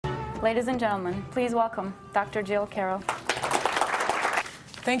Ladies and gentlemen, please welcome Dr. Jill Carroll.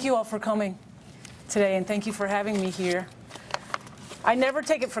 Thank you all for coming today, and thank you for having me here. I never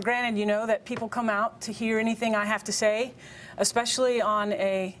take it for granted, you know, that people come out to hear anything I have to say, especially on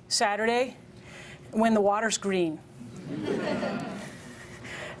a Saturday when the water's green.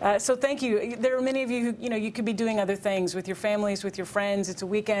 So thank you. There are many of you who, you could be doing other things with your families, with your friends. It's a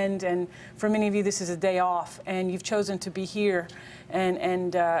weekend, and for many of you, this is a day off, and you've chosen to be here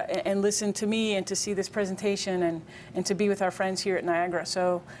and listen to me and to see this presentation and to be with our friends here at Niagara.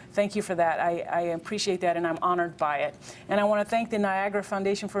 So thank you for that. I appreciate that, and I'm honored by it. And I want to thank the Niagara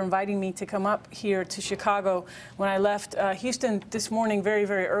Foundation for inviting me to come up here to Chicago. When I left Houston this morning very,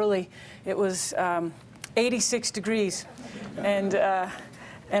 very early, it was 86 degrees.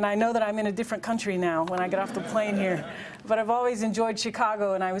 And I know that I'm in a different country now when I get off the plane here. But I've always enjoyed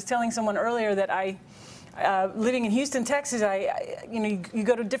Chicago, and I was telling someone earlier that living in Houston, Texas, you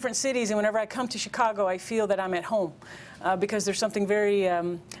go to different cities, and whenever I come to Chicago, I feel that I'm at home because there's something very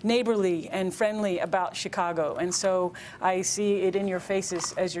neighborly and friendly about Chicago. And so I see it in your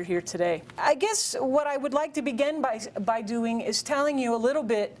faces as you're here today. I guess what I would like to begin by doing is telling you a little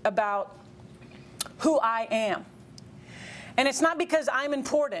bit about who I am. And it's not because I'm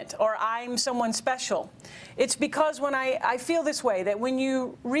important or I'm someone special. It's because when I feel this way, that when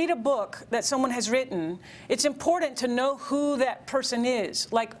you read a book that someone has written, it's important to know who that person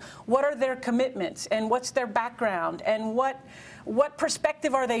is. Like, what are their commitments, and what's their background, and what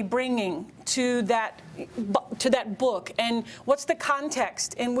perspective are they bringing to that book, and what's the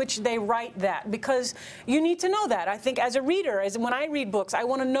context in which they write that, because you need to know that. I think as a reader, when I read books, I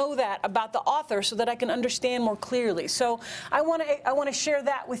want to know that about the author so that I can understand more clearly. So I want to share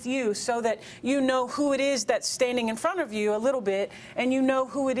that with you so that you know who it is that's standing in front of you a little bit, and you know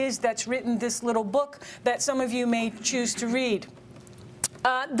who it is that's written this little book that some of you may choose to read.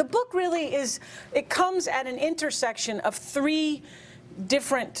 The book really it comes at an intersection of three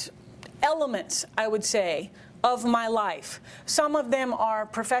different elements, I would say, of my life. Some of them are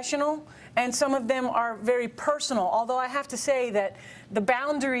professional, and some of them are very personal, although I have to say that the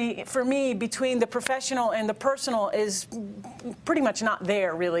boundary for me between the professional and the personal is pretty much not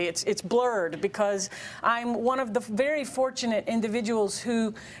there, really. It's blurred because I'm one of the very fortunate individuals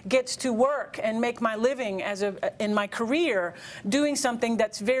who gets to work and make my living in my career doing something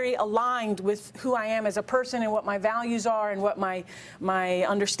that's very aligned with who I am as a person and what my values are and what my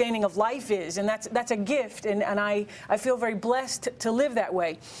understanding of life is. And that's a gift, and I feel very blessed to live that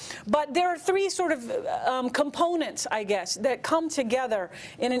way. But there are three sort of components, I guess, that come together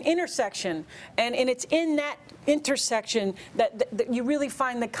in an intersection, and it's in that intersection that you really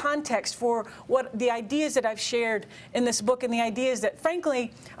find the context for what the ideas that I've shared in this book, and the ideas that,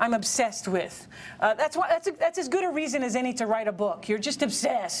 frankly, I'm obsessed with. That's as good a reason as any to write a book. You're just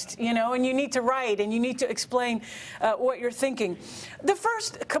obsessed, and you need to write, and you need to explain what you're thinking. The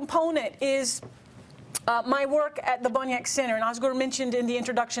first component is my work at the Boniek Center, and Oscar mentioned in the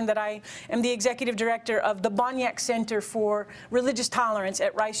introduction that I am the executive director of the Boniek Center for Religious Tolerance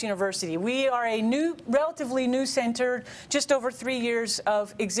at Rice University. We are a relatively new center, just over 3 years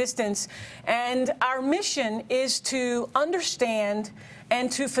of existence, and our mission is to understand and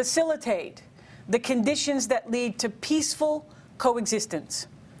to facilitate the conditions that lead to peaceful coexistence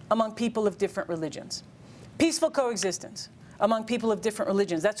among people of different religions. Peaceful coexistence among people of different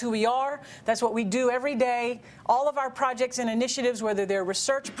religions. That's who we are. That's what we do every day. All of our projects and initiatives, whether they're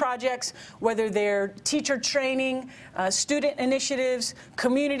research projects, whether they're teacher training, student initiatives,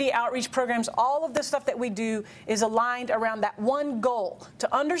 community outreach programs, all of the stuff that we do is aligned around that one goal,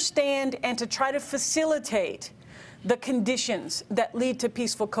 to understand and to try to facilitate the conditions that lead to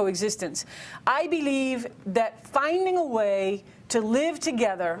peaceful coexistence. I believe that finding a way to live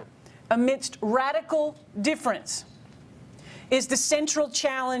together amidst radical difference is the central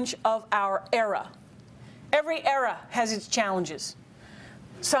challenge of our era. Every era has its challenges.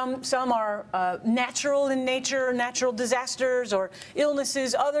 Some are natural in nature, natural disasters or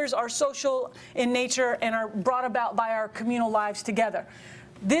illnesses. Others are social in nature and are brought about by our communal lives together.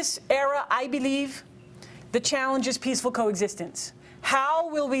 This era, I believe, the challenge is peaceful coexistence. How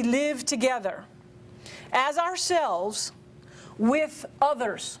will we live together as ourselves with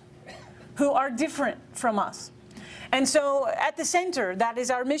others who are different from us? And so at the center, that is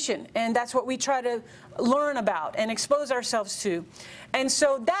our mission, and that's what we try to learn about and expose ourselves to. And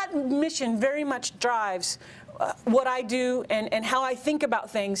so that mission very much drives what I do and how I think about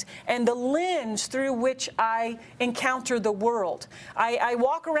things and the lens through which I encounter the world. I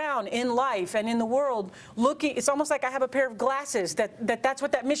walk around in life and in the world looking, it's almost like I have a pair of glasses that's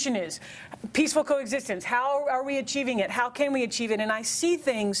what that mission is. Peaceful coexistence. How are we achieving it? How can we achieve it? And I see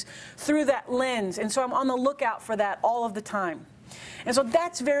things through that lens. And so I'm on the lookout for that all of the time. And so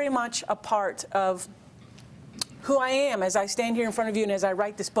that's very much a part of who I am as I stand here in front of you and as I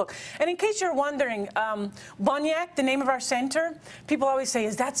write this book. And in case you're wondering, Bonyak, the name of our center, people always say,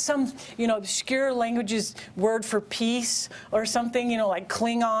 is that some, obscure language's word for peace or something, like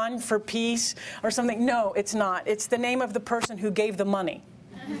Klingon for peace or something? No, it's not. It's the name of the person who gave the money.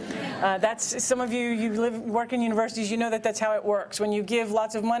 That's some of you work in universities, you know that's how it works. When you give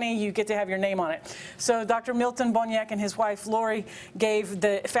lots of money, you get to have your name on it. So Dr. Milton Bonyak and his wife Lori gave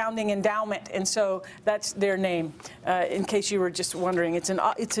the founding endowment, and so that's their name. In case you were just wondering, it's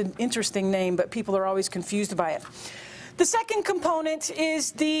an interesting name, but people are always confused by it. The second component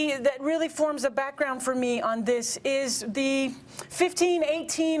is that really forms a background for me on this is the 15,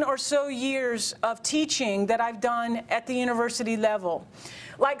 18 or so years of teaching that I've done at the university level.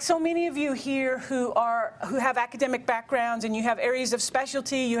 Like so many of you here who have academic backgrounds and you have areas of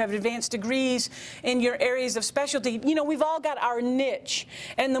specialty, you have advanced degrees in your areas of specialty, we've all got our niche.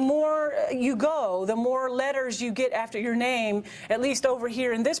 And the more you go, the more letters you get after your name, at least over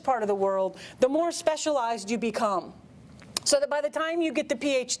here in this part of the world, the more specialized you become. So that by the time you get the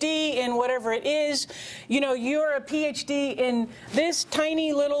PhD in whatever it is, you're a PhD in this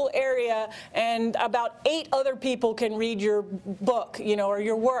tiny little area, and about 8 other people can read your book, or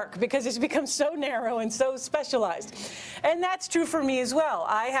your work, because it's become so narrow and so specialized. And that's true for me as well.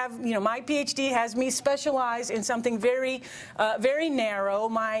 I have, my PhD has me specialized in something very, very narrow.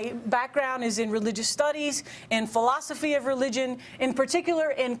 My background is in religious studies, in philosophy of religion, in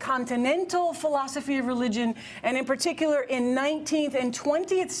particular in continental philosophy of religion, and in particular in 19th and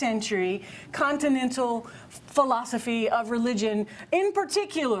 20th century continental philosophy of religion, in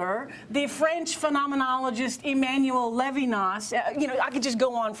particular the French phenomenologist Emmanuel Levinas. I could just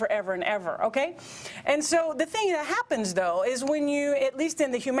go on forever and ever, okay? And so the thing that happens, though, is when you, at least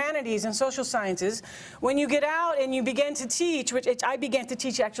in the humanities and social sciences, when you get out and you begin to teach, which I began to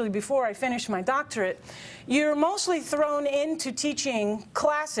teach actually before I finished my doctorate, you're mostly thrown into teaching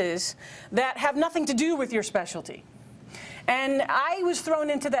classes that have nothing to do with your specialty. And I was thrown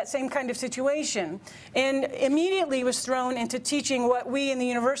into that same kind of situation and immediately was thrown into teaching what we in the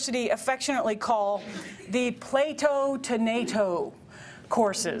university affectionately call the Plato to NATO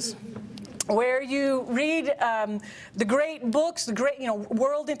courses, where you read the great books, the great,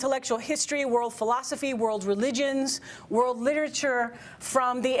 world intellectual history, world philosophy, world religions, world literature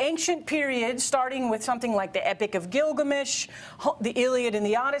from the ancient period, starting with something like the Epic of Gilgamesh, the Iliad and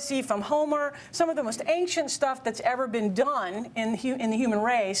the Odyssey from Homer, some of the most ancient stuff that's ever been done in the human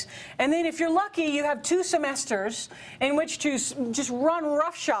race. And then if you're lucky, you have 2 semesters in which to just run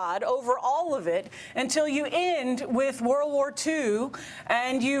roughshod over all of it until you end with World War II,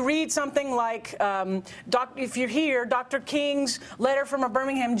 and you read something like, if you're here, Dr. King's Letter from a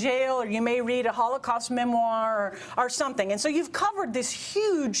Birmingham Jail, or you may read a Holocaust memoir or something. And so you've covered this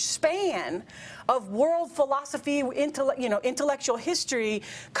huge span of world philosophy, intellectual history,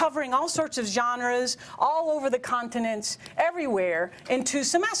 covering all sorts of genres, all over the continents, everywhere, in 2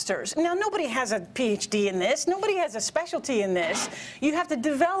 semesters. Now, nobody has a PhD in this. Nobody has a specialty in this. You have to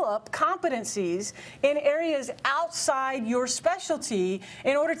develop competencies in areas outside your specialty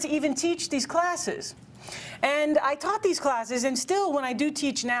in order to even teach these classes. And I taught these classes, and still when I do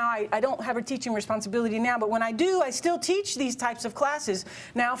teach now, I don't have a teaching responsibility now, but when I do, I still teach these types of classes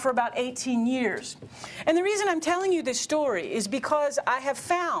now for about 18 years. And the reason I'm telling you this story is because I have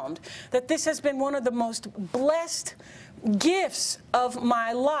found that this has been one of the most blessed gifts of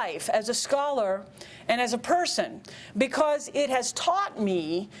my life as a scholar and as a person, because it has taught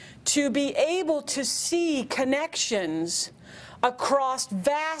me to be able to see connections across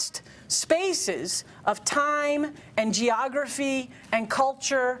vast spaces of time and geography and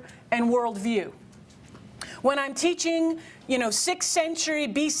culture and worldview. When I'm teaching, 6th century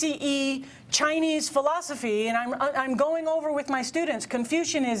BCE Chinese philosophy, and I'm going over with my students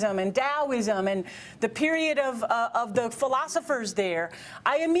Confucianism and Taoism and the period of the philosophers there,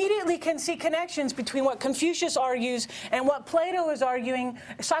 I immediately can see connections between what Confucius argues and what Plato is arguing,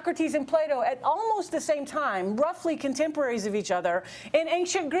 Socrates and Plato, at almost the same time, roughly contemporaries of each other, in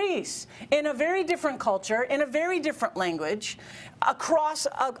ancient Greece, in a very different culture, in a very different language, across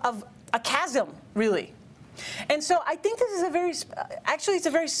a chasm, really. And so I think this is a very, actually it's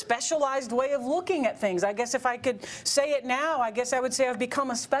a very specialized way of looking at things. I guess if I could say it now, I guess I would say I've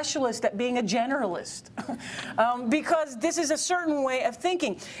become a specialist at being a generalist. Because this is a certain way of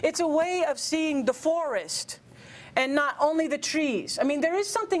thinking. It's a way of seeing the forest and not only the trees. I mean, there is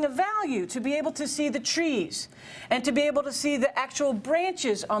something of value to be able to see the trees and to be able to see the actual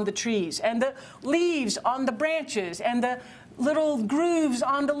branches on the trees and the leaves on the branches and the little grooves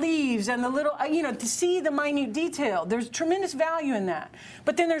on the leaves and the little, you know, to see the minute detail. There's tremendous value in that.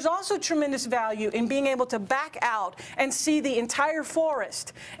 But then there's also tremendous value in being able to back out and see the entire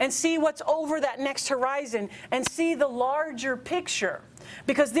forest and see what's over that next horizon and see the larger picture.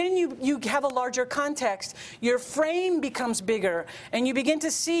 Because then you have a larger context. Your frame becomes bigger and you begin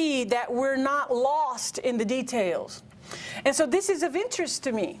to see that we're not lost in the details. And so this is of interest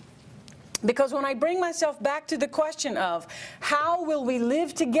to me. Because when I bring myself back to the question of how will we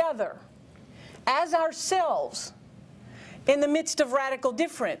live together as ourselves in the midst of radical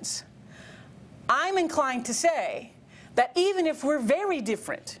difference, I'm inclined to say that even if we're very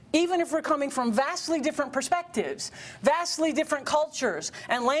different, even if we're coming from vastly different perspectives, vastly different cultures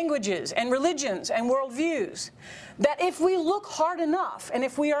and languages and religions and worldviews, that if we look hard enough and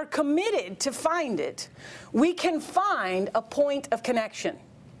if we are committed to find it, we can find a point of connection.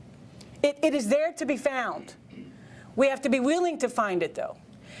 It is there to be found. We have to be willing to find it, though.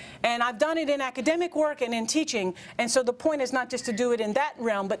 And I've done it in academic work and in teaching, and so the point is not just to do it in that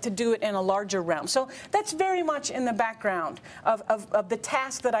realm, but to do it in a larger realm. So that's very much in the background of the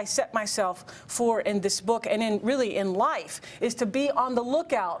task that I set myself for in this book and really in life, is to be on the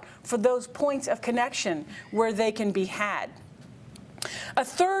lookout for those points of connection where they can be had. A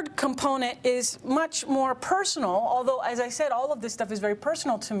third component is much more personal, although, as I said, all of this stuff is very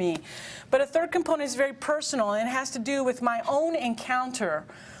personal to me. But a third component is very personal, and it has to do with my own encounter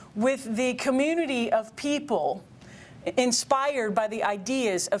with the community of people inspired by the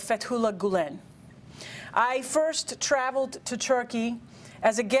ideas of Fethullah Gulen. I first traveled to Turkey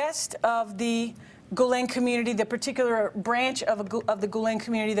as a guest of the Gülen community, the particular branch of the Gülen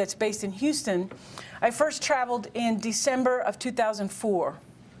community that's based in Houston. I first traveled in December of 2004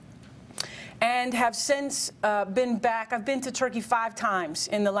 and have since been back. I've been to Turkey 5 times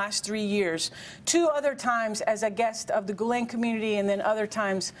in the last 3 years, 2 other times as a guest of the Gülen community and then other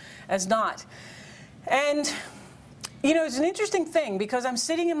times as not. And, you know, it's an interesting thing because I'm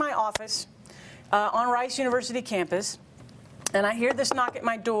sitting in my office on Rice University campus, and I hear this knock at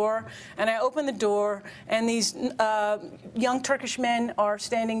my door, and I open the door, and these young Turkish men are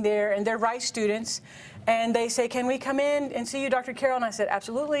standing there, and they're Rice students, and they say, "Can we come in and see you, Dr. Carroll?" And I said,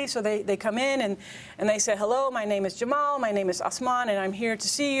 "Absolutely." So they come in, and they said, "Hello, my name is Jamal, my name is Osman, and I'm here to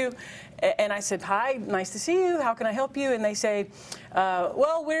see you." And I said, "Hi, nice to see you. How can I help you?" And they say,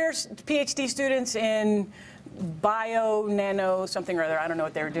 "Well, we're PhD students in bio, nano, something or other." I don't know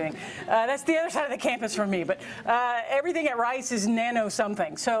what they were doing. That's the other side of the campus from me, but everything at Rice is nano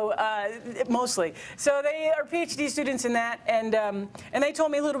something, so mostly. So they are PhD students in that, and they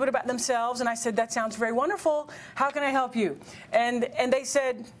told me a little bit about themselves, and I said, "That sounds very wonderful. How can I help you?" And they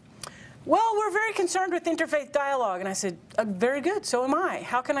said, "Well, we're very concerned with interfaith dialogue." And I said, "Very good, so am I.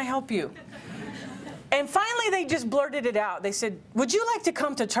 How can I help you?" And finally they just blurted it out. They said, "Would you like to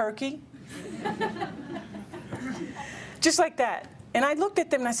come to Turkey?" Just like that. And I looked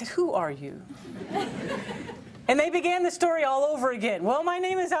at them and I said, "Who are you?" And they began the story all over again. "Well, my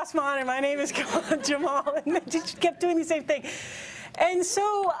name is Osman and my name is Jamal." And they just kept doing the same thing. And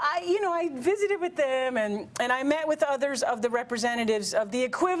so I visited with them, and I met with others of the representatives of the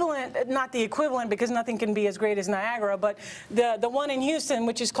equivalent, not the equivalent because nothing can be as great as Niagara, but the one in Houston,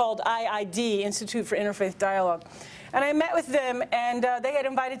 which is called IID, Institute for Interfaith Dialogue. And I met with them, and they had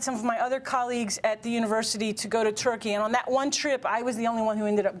invited some of my other colleagues at the university to go to Turkey. And on that one trip, I was the only one who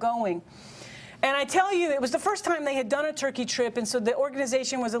ended up going. And I tell you, it was the first time they had done a Turkey trip, and so the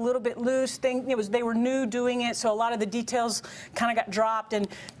organization was a little bit loose. They were new doing it, so a lot of the details kind of got dropped. And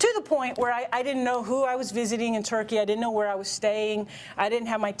to the point where I didn't know who I was visiting in Turkey. I didn't know where I was staying. I didn't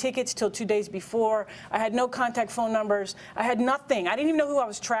have my tickets till 2 days before. I had no contact phone numbers. I had nothing. I didn't even know who I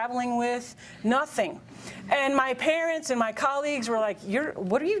was traveling with. Nothing. And my parents and my colleagues were like,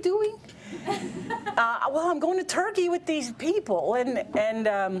 "What are you doing?" "Well, I'm going to Turkey with these people." And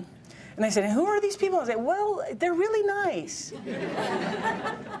they said, "Who are these people?" I said, "Well, they're really nice."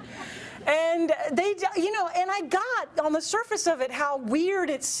 And and I got on the surface of it how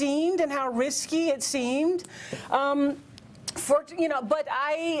weird it seemed and how risky it seemed. But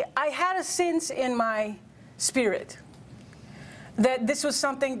I had a sense in my spirit that this was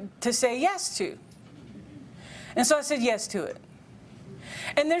something to say yes to. And so I said yes to it.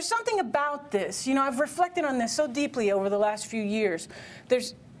 And there's something about this. You know, I've reflected on this so deeply over the last few years.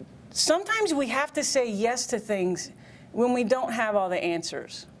 Sometimes we have to say yes to things when we don't have all the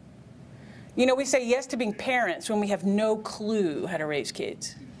answers. You know, we say yes to being parents when we have no clue how to raise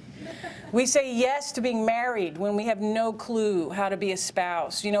kids. We say yes to being married when we have no clue how to be a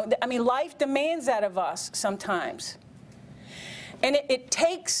spouse. You know, I mean, life demands that of us sometimes. And it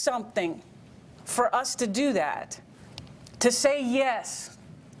takes something for us to do that, to say yes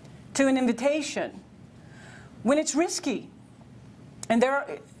to an invitation when it's risky. And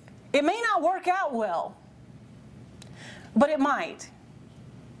it may not work out well, but it might.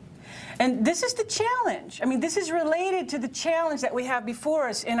 And this is the challenge. I mean, this is related to the challenge that we have before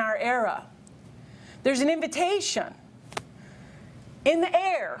us in our era. There's an invitation in the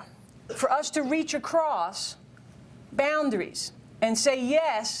air for us to reach across boundaries and say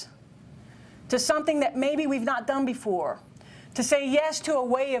yes to something that maybe we've not done before, to say yes to a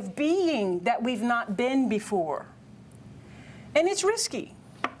way of being that we've not been before. And it's risky.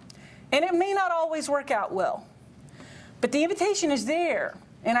 And it may not always work out well. But the invitation is there.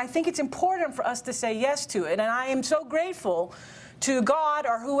 And I think it's important for us to say yes to it. And I am so grateful to God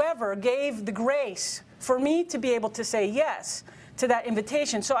or whoever gave the grace for me to be able to say yes to that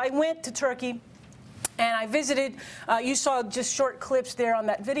invitation. So I went to Turkey. And I visited, you saw just short clips there on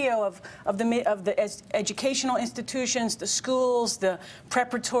that video of the educational institutions, the schools, the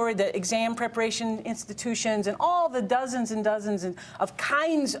preparatory, the exam preparation institutions, and all the dozens and dozens of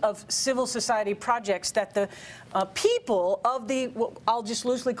kinds of civil society projects that the people of what I'll just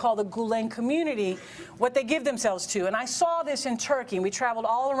loosely call the Gülen community, what they give themselves to. And I saw this in Turkey. We traveled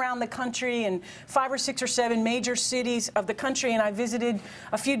all around the country in 5 or 6 or 7 major cities of the country, and I visited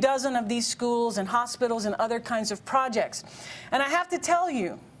a few dozen of these schools and hospitals and other kinds of projects. And I have to tell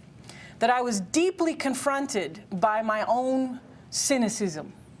you that I was deeply confronted by my own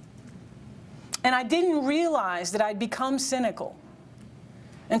cynicism. And I didn't realize that I'd become cynical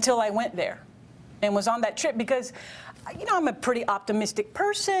until I went there and was on that trip, because you know, I'm a pretty optimistic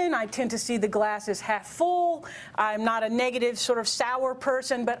person. I tend to see the glass as half full. I'm not a negative, sort of sour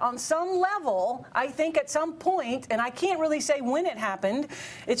person. But on some level, I think at some point, and I can't really say when it happened,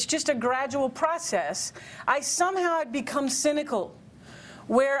 it's just a gradual process, I somehow had become cynical,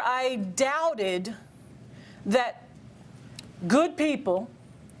 where I doubted that good people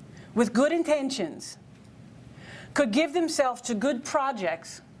with good intentions could give themselves to good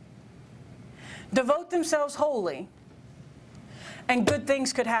projects, devote themselves wholly, and good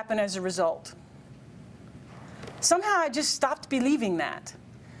things could happen as a result. Somehow I just stopped believing that,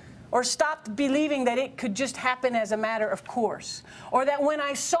 or stopped believing that it could just happen as a matter of course, or that when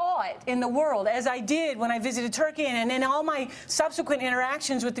I saw it in the world, as I did when I visited Turkey and in all my subsequent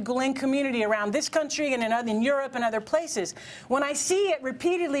interactions with the Gülen community around this country and in Europe and other places, when I see it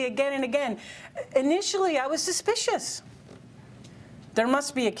repeatedly again and again, initially I was suspicious. There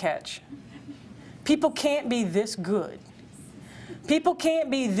must be a catch. People can't be this good. People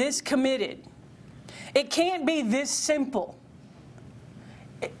can't be this committed. It can't be this simple.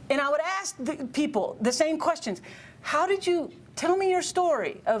 And I would ask the people the same questions. How did you tell me your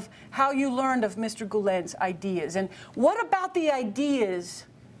story of how you learned of Mr. Gülen's ideas? And what about the ideas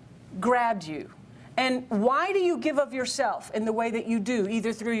grabbed you? And why do you give of yourself in the way that you do,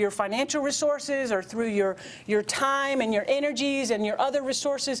 either through your financial resources or through your time and your energies and your other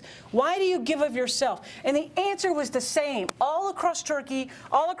resources? Why do you give of yourself? And the answer was the same all across Turkey,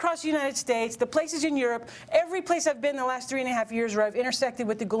 all across the United States, the places in Europe, every place I've been the last 3.5 years where I've intersected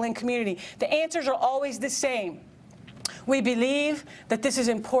with the Gülen community. The answers are always the same. We believe that this is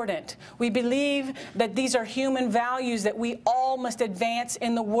important. We believe that these are human values that we all must advance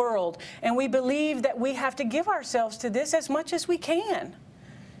in the world. And we believe that we have to give ourselves to this as much as we can.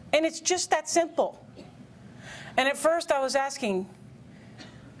 And it's just that simple. And at first I was asking,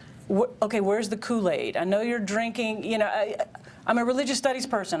 okay, where's the Kool-Aid? I know you're drinking, you know, I'm a religious studies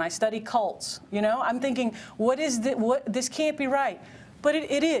person. I study cults, you know. I'm thinking, this can't be right. But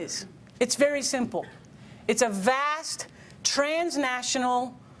it is. It's very simple. It's a vast,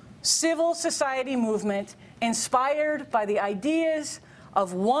 transnational, civil society movement inspired by the ideas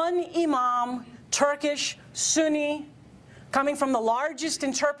of one imam, Turkish, Sunni, coming from the largest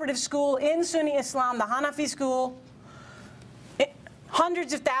interpretive school in Sunni Islam, the Hanafi school.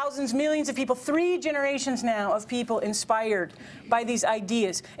 Hundreds of thousands, millions of people, 3 generations now of people inspired by these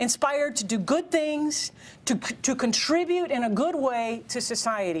ideas, inspired to do good things, to contribute in a good way to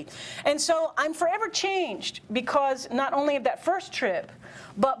society. And so I'm forever changed because not only of that first trip,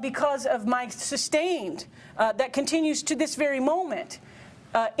 but because of my sustained, that continues to this very moment,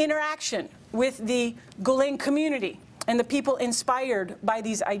 interaction with the Gülen community. and the people inspired by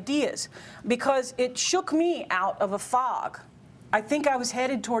these ideas, because it shook me out of a fog. I think I was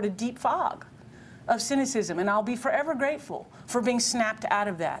headed toward a deep fog of cynicism, and I'll be forever grateful for being snapped out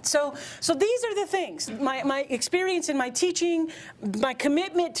of that. So these are the things, my experience in my teaching, my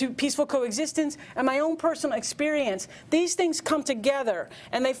commitment to peaceful coexistence, and my own personal experience. These things come together,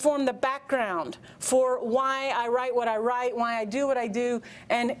 and they form the background for why I write what I write, why I do what I do,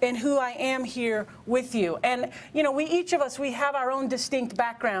 and who I am here with you. And you know, each of us, we have our own distinct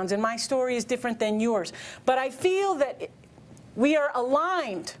backgrounds, and my story is different than yours. But I feel that we are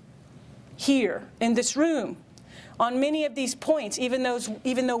aligned here in this room on many of these points, even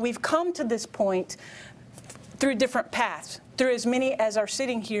though we've come to this point through different paths, through as many as are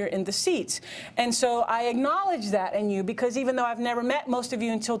sitting here in the seats. And so I acknowledge that in you, because even though I've never met most of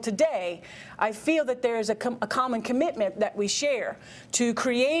you until today, I feel that there is a common commitment that we share to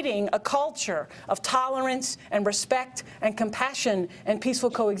creating a culture of tolerance and respect and compassion and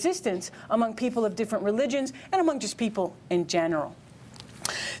peaceful coexistence among people of different religions and among just people in general.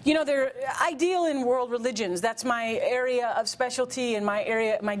 You know, they're ideal in world religions. That's my area of specialty and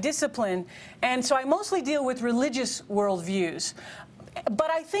my discipline. And so I mostly deal with religious worldviews. But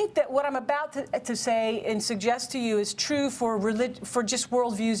I think that what I'm about to say and suggest to you is true for just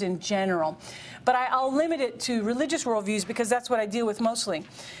worldviews in general. But I'll limit it to religious worldviews because that's what I deal with mostly.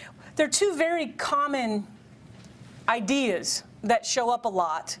 There are two very common ideas that show up a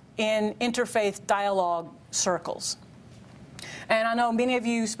lot in interfaith dialogue circles. And I know many of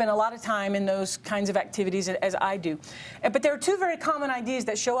you spend a lot of time in those kinds of activities, as I do. But there are two very common ideas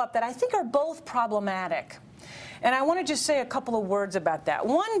that show up that I think are both problematic. And I want to just say a couple of words about that.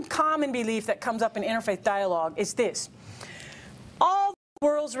 One common belief that comes up in interfaith dialogue is this: all the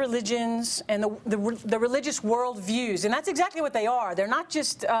world's religions and the religious worldviews, and that's exactly what they are. They're not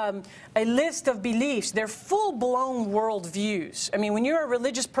just a list of beliefs. They're full-blown worldviews. I mean, when you're a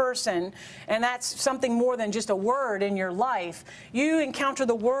religious person, and that's something more than just a word in your life, you encounter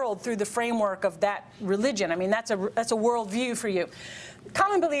the world through the framework of that religion. I mean, that's a worldview for you.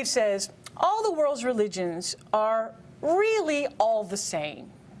 Common belief says all the world's religions are really all the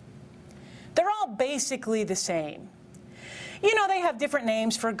same. They're all basically the same. You know, they have different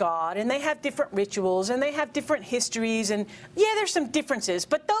names for God, and they have different rituals, and they have different histories, and yeah, there's some differences,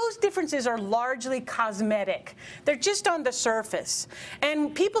 but those differences are largely cosmetic. They're just on the surface.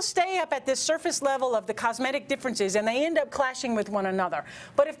 And people stay up at this surface level of the cosmetic differences, and they end up clashing with one another.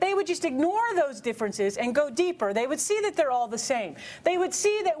 But if they would just ignore those differences and go deeper, they would see that they're all the same. They would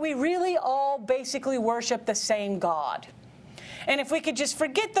see that we really all basically worship the same God. And if we could just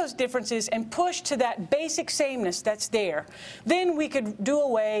forget those differences and push to that basic sameness that's there, then we could do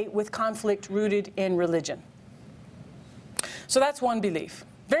away with conflict rooted in religion. So that's one belief,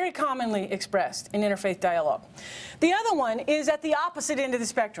 very commonly expressed in interfaith dialogue. The other one is at the opposite end of the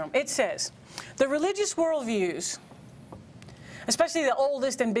spectrum. It says the religious worldviews, especially the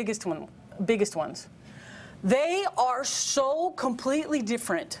oldest and biggest ones, they are so completely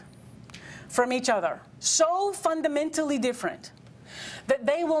different from each other, so fundamentally different, that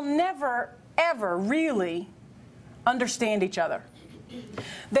they will never, ever really understand each other.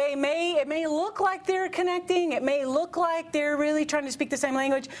 It may look like they're connecting, it may look like they're really trying to speak the same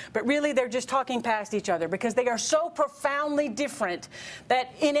language, but really they're just talking past each other, because they are so profoundly different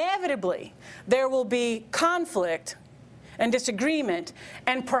that inevitably there will be conflict and disagreement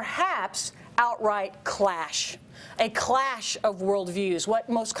and perhaps outright clash. A clash of worldviews, what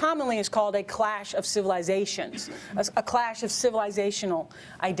most commonly is called a clash of civilizations, a clash of civilizational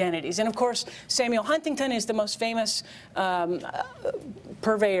identities. And of course, Samuel Huntington is the most famous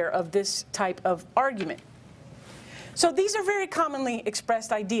purveyor of this type of argument. So these are very commonly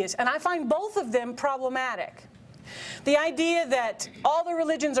expressed ideas, and I find both of them problematic. The idea that all the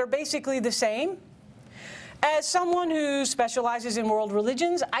religions are basically the same. As someone who specializes in world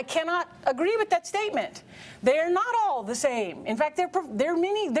religions, I cannot agree with that statement. They're not all the same. In fact, they're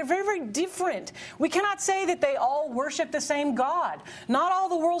very, very different. We cannot say that they all worship the same God. Not all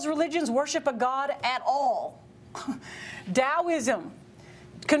the world's religions worship a God at all. Taoism,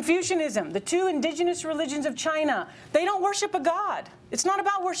 Confucianism, the two indigenous religions of China, they don't worship a God. It's not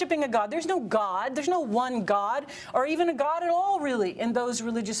about worshiping a God. There's no God. There's no one God, or even a God at all, really, in those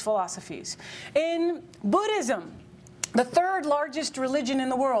religious philosophies. In Buddhism, the third largest religion in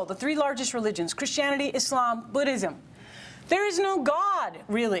the world, the three largest religions, Christianity, Islam, Buddhism, there is no God,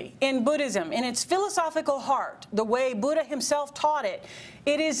 really, in Buddhism. In its philosophical heart, the way Buddha himself taught it,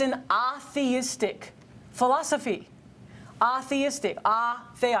 it is an atheistic philosophy. Atheistic,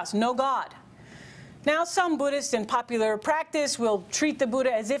 theos, no God. Now, some Buddhists in popular practice will treat the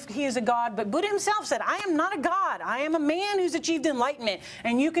Buddha as if he is a god, but Buddha himself said, I am not a god. I am a man who's achieved enlightenment,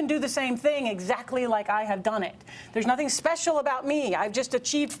 and you can do the same thing exactly like I have done it. There's nothing special about me. I've just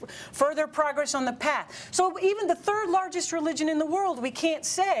achieved further progress on the path. So even the third largest religion in the world, we can't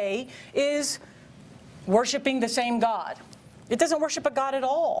say is worshiping the same God. It doesn't worship a God at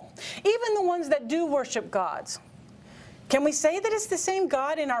all. Even the ones that do worship gods, can we say that it's the same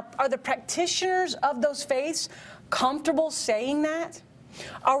God? And are the practitioners of those faiths comfortable saying that?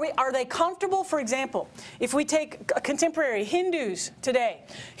 Are they comfortable, for example, if we take contemporary Hindus today,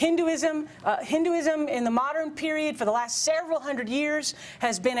 Hinduism in the modern period for the last several hundred years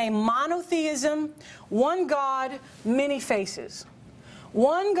has been a monotheism, one God, many faces.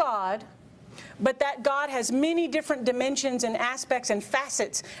 One God, but that God has many different dimensions and aspects and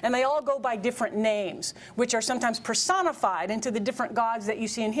facets, and they all go by different names, which are sometimes personified into the different gods that you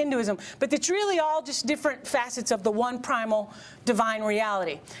see in Hinduism. But it's really all just different facets of the one primal divine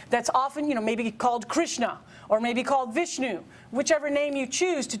reality. That's often, maybe called Krishna, or maybe called Vishnu, whichever name you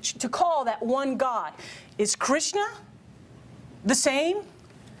choose to call that one God. Is Krishna the same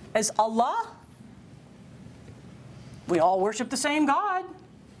as Allah? We all worship the same God,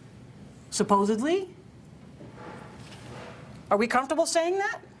 supposedly. Are we comfortable saying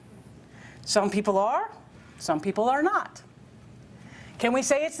that? Some people are, some people are not. Can we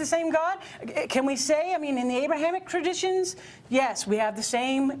say it's the same God? Can we say, in the Abrahamic traditions, yes, we have the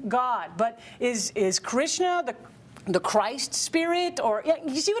same God, but is Krishna the Christ spirit? Or,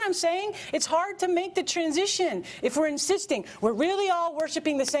 you see what I'm saying? It's hard to make the transition if we're insisting we're really all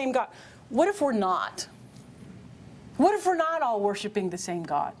worshiping the same God. What if we're not? What if we're not all worshiping the same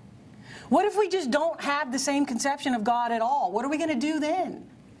God? What if we just don't have the same conception of God at all? What are we going to do then?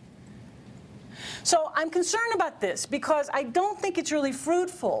 So I'm concerned about this because I don't think it's really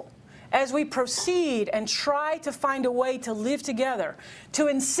fruitful as we proceed and try to find a way to live together, to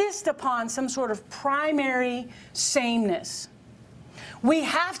insist upon some sort of primary sameness. We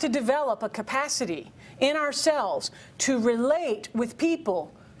have to develop a capacity in ourselves to relate with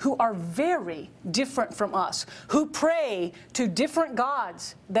people who are very different from us, who pray to different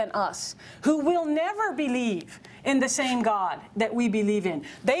gods than us, who will never believe in the same God that we believe in.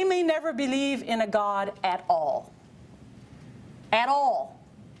 They may never believe in a God at all. At all.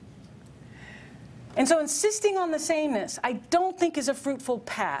 And so insisting on the sameness, I don't think is a fruitful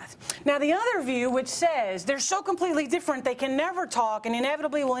path. Now, the other view, which says they're so completely different they can never talk and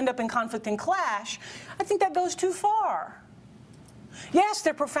inevitably will end up in conflict and clash, I think that goes too far. Yes,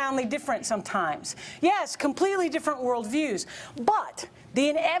 they're profoundly different sometimes. Yes, completely different worldviews. But the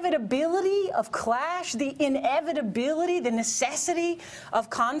inevitability of clash, the inevitability, the necessity of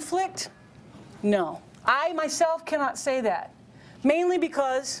conflict, no. I myself cannot say that. Mainly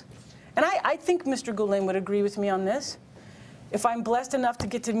because, and I think Mr. Gülen would agree with me on this. If I'm blessed enough to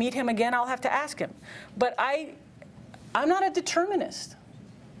get to meet him again, I'll have to ask him. But I'm not a determinist.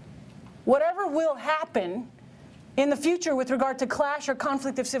 Whatever will happen in the future with regard to clash or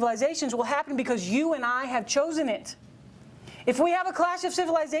conflict of civilizations will happen because you and I have chosen it. If we have a clash of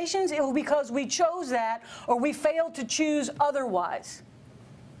civilizations, it will be because we chose that or we failed to choose otherwise.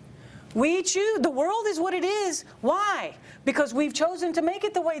 We choose, the world is what it is. Why? Because we've chosen to make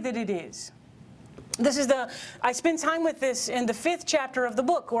it the way that it is. I spend time with this in the 5th chapter of the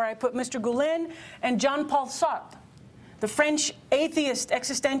book where I put Mr. Gülen and Jean-Paul Sartre, the French atheist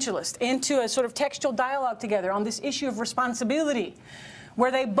existentialist, into a sort of textual dialogue together on this issue of responsibility, where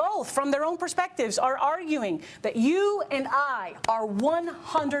they both, from their own perspectives, are arguing that you and I are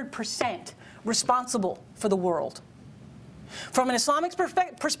 100% responsible for the world. From an Islamic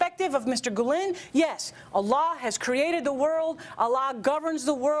perspective of Mr. Gülen, yes, Allah has created the world, Allah governs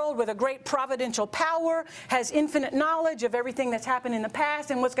the world with a great providential power, has infinite knowledge of everything that's happened in the past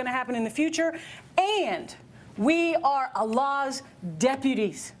and what's going to happen in the future, and we are Allah's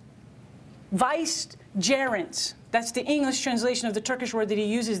deputies, vicegerents. That's the English translation of the Turkish word that he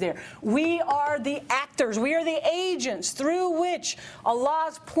uses there. We are the actors. We are the agents through which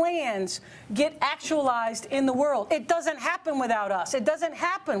Allah's plans get actualized in the world. It doesn't happen without us. It doesn't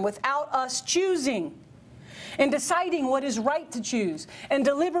happen without us choosing and deciding what is right to choose and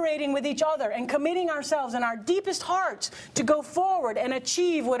deliberating with each other and committing ourselves in our deepest hearts to go forward and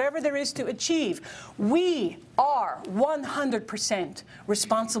achieve whatever there is to achieve. We are 100%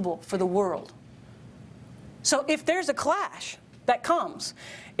 responsible for the world. So if there's a clash that comes,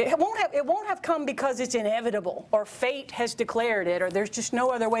 it won't have come because it's inevitable or fate has declared it or there's just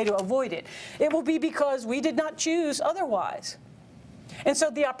no other way to avoid it. It will be because we did not choose otherwise. And so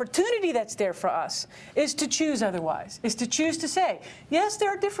the opportunity that's there for us is to choose otherwise, is to choose to say, yes, there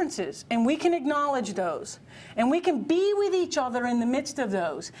are differences, and we can acknowledge those, and we can be with each other in the midst of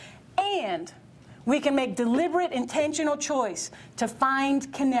those, and we can make deliberate, intentional choice to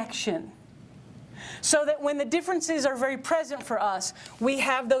find connection. So that when the differences are very present for us, we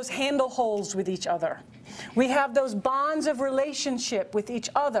have those handle holes with each other. We have those bonds of relationship with each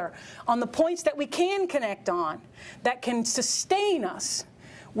other on the points that we can connect on, that can sustain us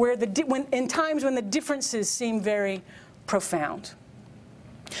in times when the differences seem very profound.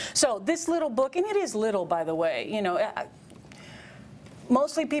 So this little book, and it is little, by the way,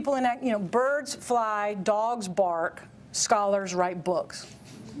 mostly people birds fly, dogs bark, scholars write books.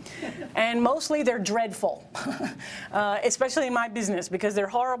 And mostly they're dreadful, especially in my business, because they're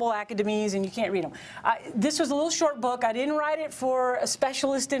horrible academies and you can't read them. This was a little short book. I didn't write it for a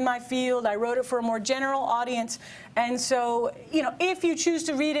specialist in my field. I wrote it for a more general audience. And so, if you choose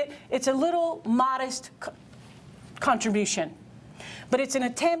to read it, it's a little modest contribution. But it's an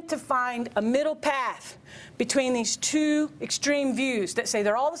attempt to find a middle path between these two extreme views that say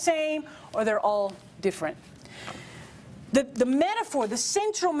they're all the same or they're all different. The metaphor, the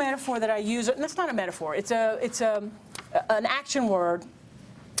central metaphor that I use, and that's not a metaphor, it's an action word,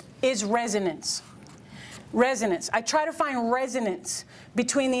 is resonance. Resonance. I try to find resonance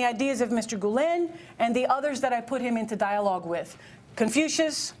between the ideas of Mr. Gülen and the others that I put him into dialogue with.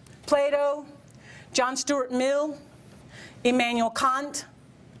 Confucius, Plato, John Stuart Mill, Immanuel Kant,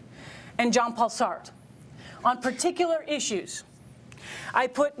 and Jean-Paul Sartre on particular issues. I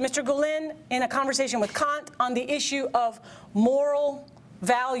put Mr. Gülen in a conversation with Kant on the issue of moral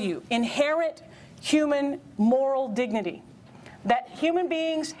value, inherent human moral dignity. That human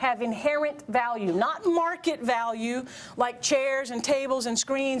beings have inherent value, not market value like chairs and tables and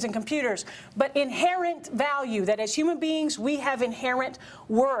screens and computers, but inherent value, that as human beings we have inherent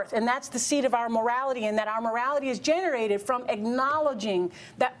worth. And that's the seat of our morality, and that our morality is generated from acknowledging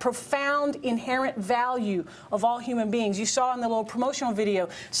that profound inherent value of all human beings. You saw in the little promotional video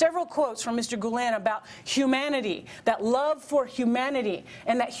several quotes from Mr. Gülen about humanity, that love for humanity,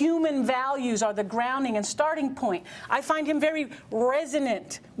 and that human values are the grounding and starting point. I find him very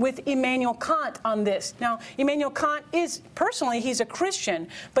resonant with Immanuel Kant on this. Now, Immanuel Kant is, personally, he's a Christian,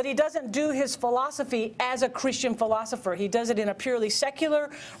 but he doesn't do his philosophy as a Christian philosopher. He does it in a purely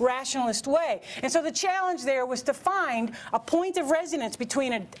secular, rationalist way. And so the challenge there was to find a point of resonance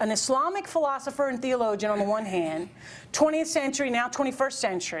between an Islamic philosopher and theologian on the one hand, 20th century, now 21st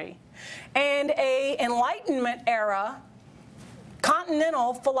century, and an Enlightenment era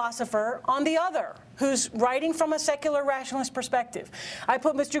continental philosopher on the other, who's writing from a secular rationalist perspective. I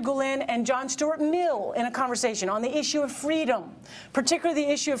put Mr. Gülen and John Stuart Mill in a conversation on the issue of freedom, particularly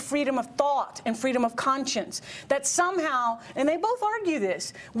the issue of freedom of thought and freedom of conscience, that somehow, and they both argue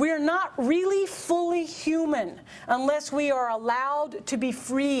this, we're not really fully human unless we are allowed to be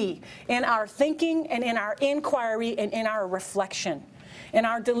free in our thinking and in our inquiry and in our reflection, in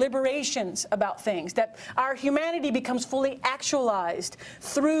our deliberations about things, that our humanity becomes fully actualized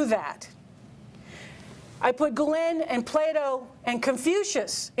through that. I put Gülen and Plato and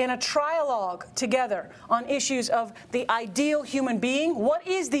Confucius in a trialogue together on issues of the ideal human being. What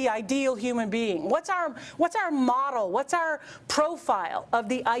is the ideal human being? What's our model? What's our profile of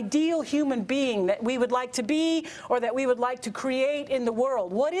the ideal human being that we would like to be or that we would like to create in the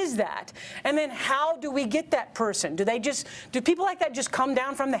world? What is that? And then how do we get that person? Do people like that just come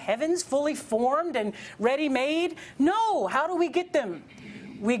down from the heavens fully formed and ready-made? No. How do we get them?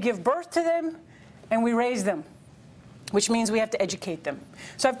 We give birth to them and we raise them, which means we have to educate them.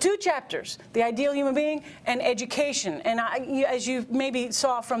 So I have two chapters, the ideal human being and education. And as you maybe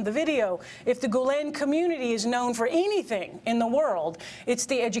saw from the video, if the Gülen community is known for anything in the world, it's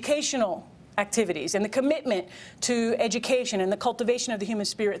the educational activities and the commitment to education and the cultivation of the human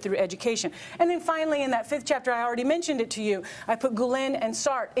spirit through education. And then finally, in that fifth chapter, I already mentioned it to you, I put Gülen and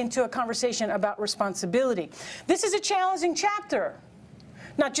Sartre into a conversation about responsibility. This is a challenging chapter.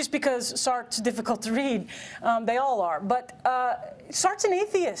 Not just because Sartre's difficult to read, they all are, but Sartre's an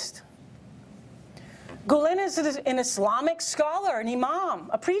atheist. Gülen is an Islamic scholar, an imam,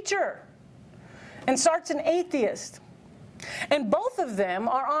 a preacher, and Sartre's an atheist. And both of them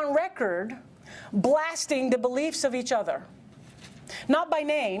are on record blasting the beliefs of each other. Not by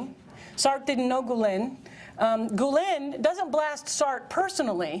name. Sartre didn't know Gülen. Gülen doesn't blast Sartre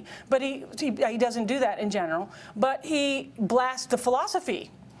personally, but he doesn't do that in general, but he blasts the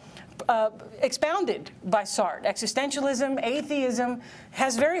philosophy expounded by Sartre. Existentialism, atheism,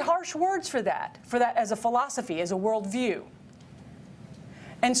 has very harsh words for that as a philosophy, as a worldview.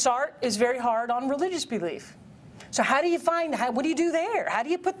 And Sartre is very hard on religious belief. So how do you find, what do you do there? How do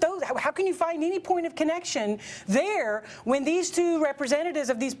you put those, how can you find any point of connection there when these two representatives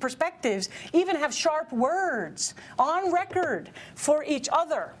of these perspectives even have sharp words on record for each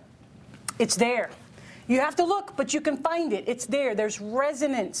other? It's there. You have to look, but you can find it. It's there. There's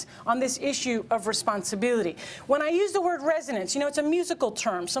resonance on this issue of responsibility. When I use the word resonance, you know, it's a musical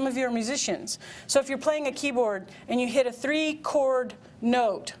term. Some of you are musicians. So if you're playing a keyboard and you hit a 3-chord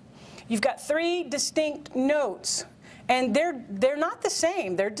note, you've got 3 distinct notes, and they're not the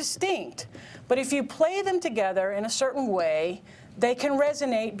same. They're distinct. But if you play them together in a certain way, they can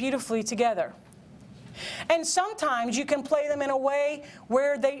resonate beautifully together. And sometimes you can play them in a way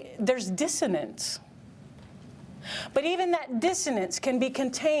where there's dissonance. But even that dissonance can be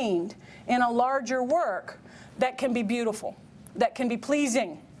contained in a larger work that can be beautiful, that can be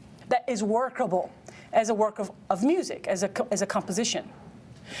pleasing, that is workable as a work of music, as a composition.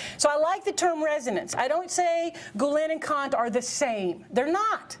 So I like the term resonance. I don't say Gülen and Kant are the same. They're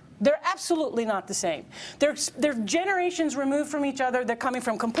not. They're absolutely not the same. They're generations removed from each other. They're coming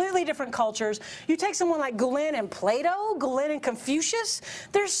from completely different cultures. You take someone like Gülen and Plato, Gülen and Confucius,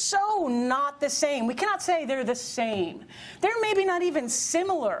 they're so not the same. We cannot say they're the same. They're maybe not even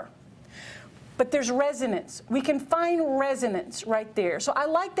similar. But there's resonance. We can find resonance right there. So I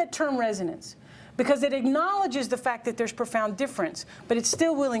like that term resonance, because it acknowledges the fact that there's profound difference, but it's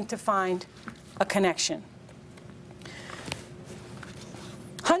still willing to find a connection.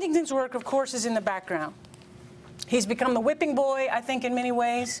 Huntington's work, of course, is in the background. He's become the whipping boy, I think, in many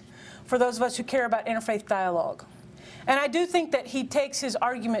ways, for those of us who care about interfaith dialogue. And I do think that he takes his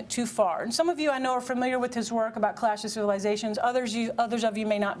argument too far. And some of you, I know, are familiar with his work about Clash of Civilizations. Others of you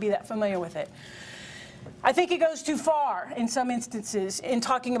may not be that familiar with it. I think he goes too far in some instances in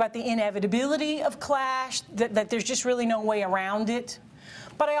talking about the inevitability of clash, that there's just really no way around it.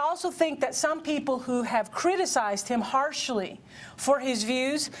 But I also think that some people who have criticized him harshly for his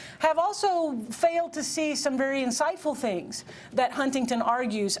views have also failed to see some very insightful things that Huntington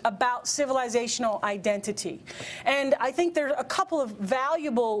argues about civilizational identity. And I think there are a couple of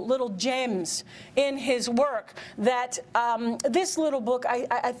valuable little gems in his work that this little book,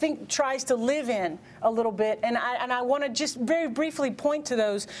 I think, tries to live in a little bit. And I want to just very briefly point to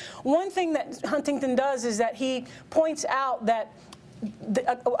those. One thing that Huntington does is that he points out that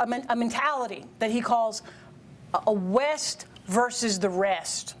a mentality that he calls a West versus the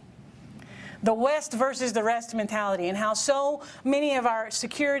rest. The West versus the rest mentality, and how so many of our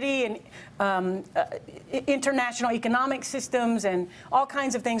security and international economic systems and all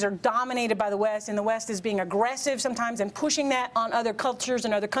kinds of things are dominated by the West, and the West is being aggressive sometimes and pushing that on other cultures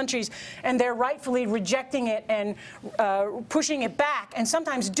and other countries, and they're rightfully rejecting it and pushing it back, and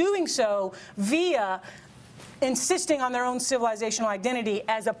sometimes doing so via insisting on their own civilizational identity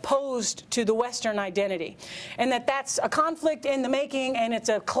as opposed to the Western identity. And that's a conflict in the making, and it's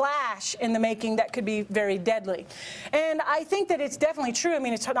a clash in the making that could be very deadly. And I think that it's definitely true. I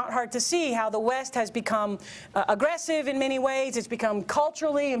mean, it's not hard to see how the West has become aggressive in many ways. It's become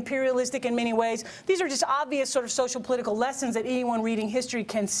culturally imperialistic in many ways. These are just obvious sort of social political lessons that anyone reading history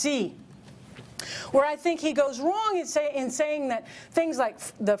can see. Where I think he goes wrong in saying that things like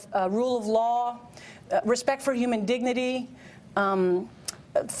the rule of law, respect for human dignity,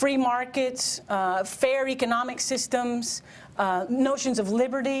 free markets, fair economic systems, notions of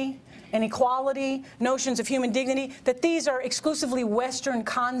liberty and equality, notions of human dignity, that these are exclusively Western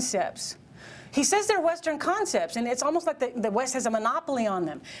concepts. He says they're Western concepts, and it's almost like the West has a monopoly on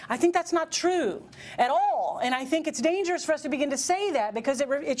them. I think that's not true at all, and I think it's dangerous for us to begin to say that, because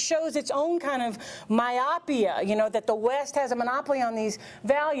it shows its own kind of myopia, you know, that the West has a monopoly on these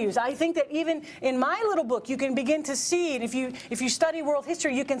values. I think that even in my little book, you can begin to see, and if you study world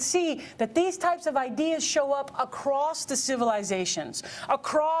history, you can see that these types of ideas show up across the civilizations,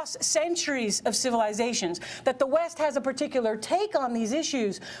 across centuries of civilizations, that the West has a particular take on these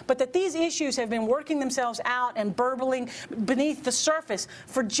issues, but that these issues have been working themselves out and burbling beneath the surface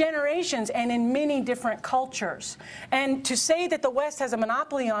for generations and in many different cultures. And to say that the West has a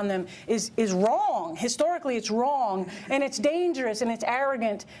monopoly on them is wrong. Historically, it's wrong, and it's dangerous, and it's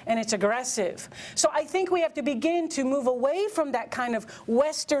arrogant, and it's aggressive. So I think we have to begin to move away from that kind of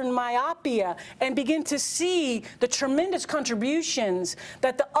Western myopia and begin to see the tremendous contributions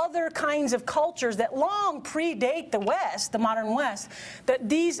that the other kinds of cultures that long predate the West, the modern West, that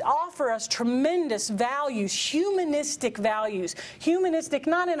these offer us tremendous values, humanistic values, humanistic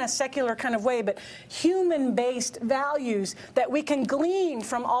not in a secular kind of way, but human-based values that we can glean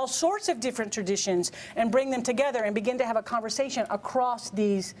from all sorts of different traditions and bring them together and begin to have a conversation across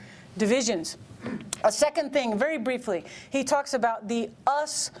these divisions. A second thing, very briefly, he talks about the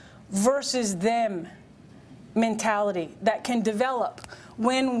us versus them mentality that can develop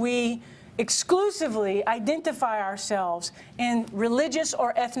when we exclusively identify ourselves in religious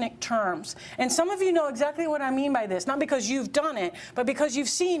or ethnic terms. And some of you know exactly what I mean by this, not because you've done it, but because you've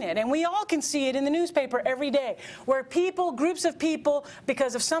seen it. And we all can see it in the newspaper every day, where people, groups of people,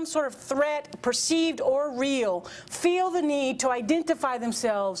 because of some sort of threat, perceived or real, feel the need to identify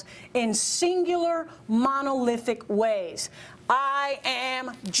themselves in singular, monolithic ways. I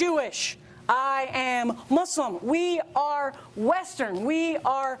am Jewish. I am Muslim. We are Western. We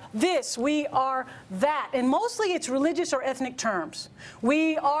are this. We are that. And mostly it's religious or ethnic terms.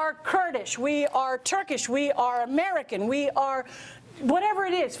 We are Kurdish. We are Turkish. We are American. We are whatever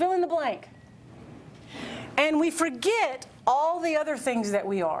it is, fill in the blank. And we forget all the other things that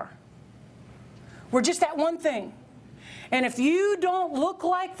we are. We're just that one thing. And if you don't look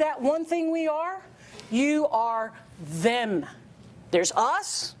like that one thing we are, you are them. There's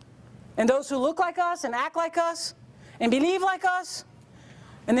us, and those who look like us and act like us and believe like us,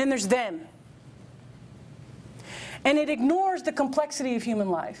 and then there's them. And it ignores the complexity of human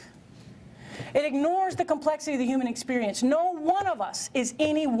life. It ignores the complexity of the human experience. No one of us is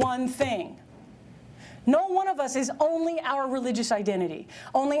any one thing. No one of us is only our religious identity,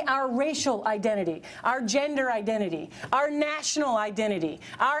 only our racial identity, our gender identity, our national identity,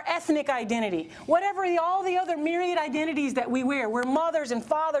 our ethnic identity, whatever all the other myriad identities that we wear. We're mothers and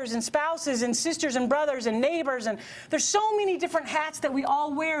fathers and spouses and sisters and brothers and neighbors, and there's so many different hats that we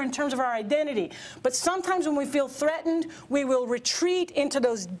all wear in terms of our identity. But sometimes when we feel threatened, we will retreat into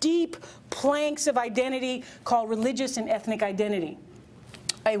those deep planks of identity called religious and ethnic identity.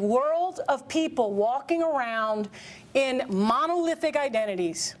 A world of people walking around in monolithic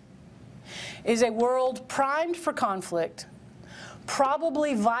identities is a world primed for conflict,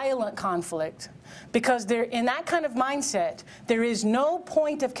 probably violent conflict, because in that kind of mindset, there is no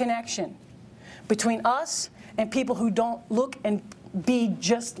point of connection between us and people who don't look and be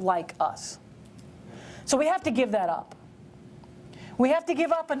just like us. So we have to give that up. We have to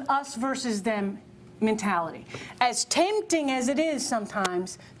give up an us versus them mentality, as tempting as it is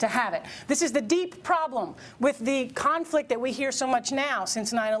sometimes to have it. This is the deep problem with the conflict that we hear so much now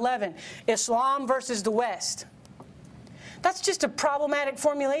since 9/11, Islam versus the West. That's just a problematic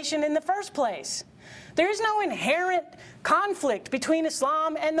formulation in the first place. There is no inherent conflict between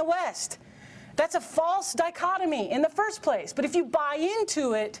Islam and the West. That's a false dichotomy in the first place. But if you buy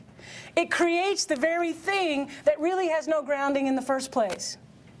into it, it creates the very thing that really has no grounding in the first place.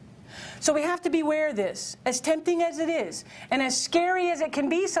 So we have to beware of this, as tempting as it is, and as scary as it can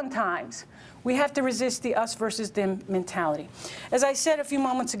be sometimes. We have to resist the us versus them mentality. As I said a few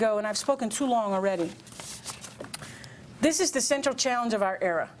moments ago, and I've spoken too long already, this is the central challenge of our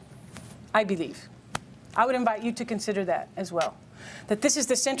era, I believe. I would invite you to consider that as well, that this is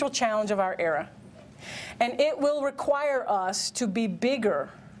the central challenge of our era. And it will require us to be bigger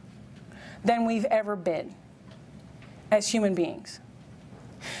than we've ever been as human beings.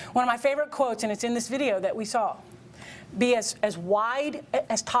 One of my favorite quotes, and it's in this video that we saw, be as wide,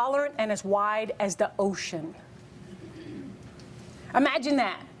 as tolerant, and as wide as the ocean. Imagine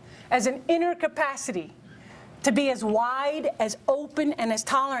that as an inner capacity to be as wide, as open, and as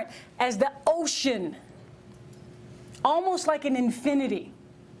tolerant as the ocean. Almost like an infinity,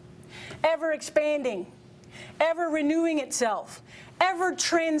 ever expanding, ever renewing itself, ever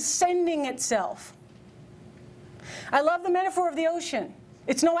transcending itself. I love the metaphor of the ocean.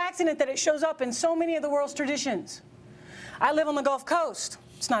 It's no accident that it shows up in so many of the world's traditions. I live on the Gulf Coast.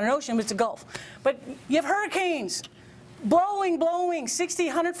 It's not an ocean, but it's a gulf. But you have hurricanes, blowing, 60,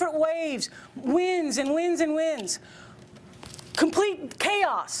 100-foot waves, winds and winds and winds. Complete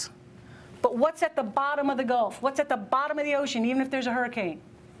chaos. But what's at the bottom of the Gulf? What's at the bottom of the ocean, even if there's a hurricane?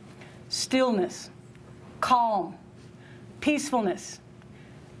 Stillness, calm, peacefulness,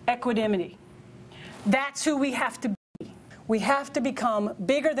 equanimity. That's who we have to be. We have to become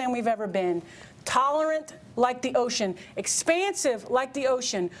bigger than we've ever been, tolerant like the ocean, expansive like the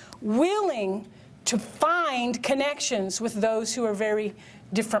ocean, willing to find connections with those who are very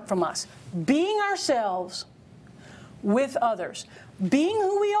different from us. Being ourselves with others. Being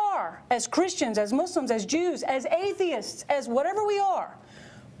who we are as Christians, as Muslims, as Jews, as atheists, as whatever we are.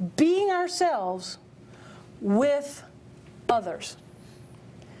 Being ourselves with others.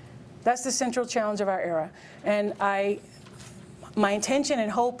 That's the central challenge of our era. And my intention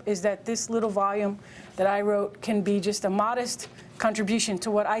and hope is that this little volume that I wrote can be just a modest contribution to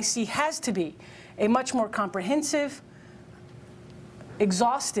what I see has to be a much more comprehensive,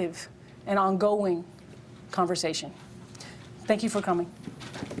 exhaustive, and ongoing conversation. Thank you for coming.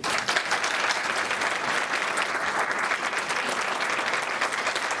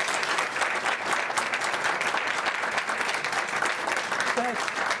 Go ahead.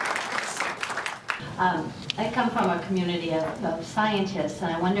 I come from a community of scientists,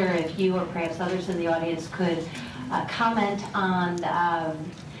 and I wonder if you or perhaps others in the audience could comment on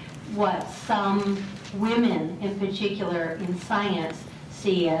what some women in particular in science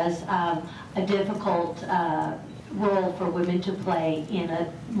see as a difficult role for women to play in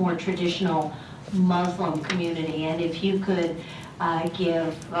a more traditional Muslim community. And if you could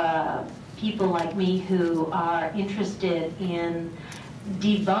give people like me who are interested in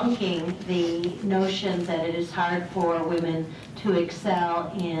debunking the notion that it is hard for women to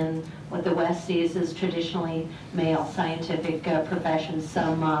excel in what the West sees as traditionally male scientific professions,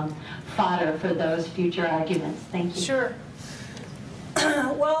 some fodder for those future arguments. Thank you. Sure.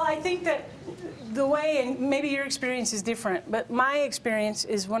 Well, I think that the way, and maybe your experience is different, but my experience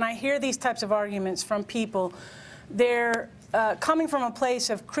is when I hear these types of arguments from people, they're coming from a place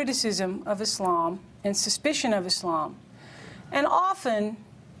of criticism of Islam and suspicion of Islam, and often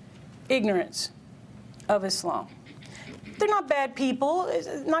ignorance of Islam. They're not bad people,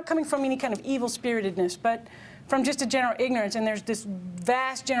 it's not coming from any kind of evil-spiritedness, but from just a general ignorance, and there's this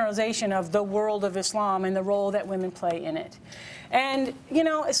vast generalization of the world of Islam and the role that women play in it. And, you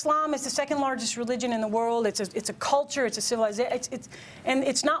know, Islam is the second largest religion in the world. It's a culture, it's a civilization, and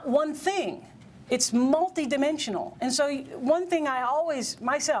it's not one thing. It's multidimensional. And so one thing I always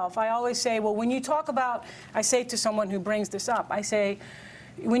say, well, when you talk about, I say to someone who brings this up, I say,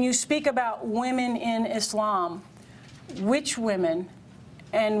 when you speak about women in Islam, which women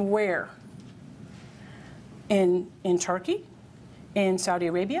and where? In Turkey? In Saudi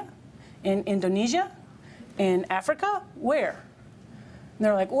Arabia? In Indonesia? In Africa? Where? And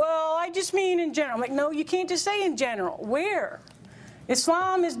they're like, well, I just mean in general. I'm like, no, you can't just say in general. Where?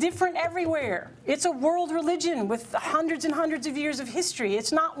 Islam is different everywhere. It's a world religion with hundreds and hundreds of years of history.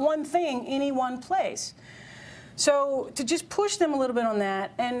 It's not one thing, any one place. So to just push them a little bit on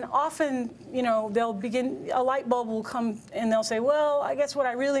that, and often, you know, they'll begin, a light bulb will come and they'll say, well, I guess what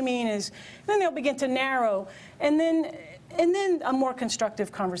I really mean is, and then they'll begin to narrow, and then a more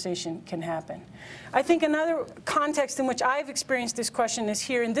constructive conversation can happen. I think another context in which I've experienced this question is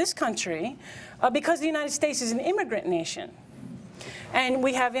here in this country, because the United States is an immigrant nation. And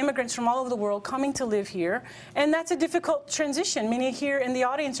we have immigrants from all over the world coming to live here, and that's a difficult transition. Many here in the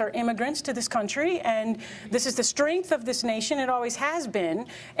audience are immigrants to this country, and this is the strength of this nation. It always has been, and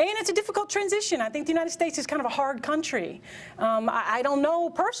it's a difficult transition. I think the United States is kind of a hard country. I don't know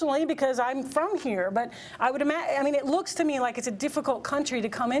personally because I'm from here, but I would imagine, I mean, it looks to me like it's a difficult country to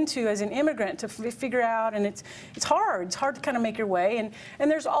come into as an immigrant, to figure out, and it's hard. It's hard to kind of make your way, and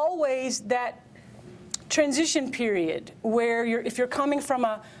there's always that transition period where if you're coming from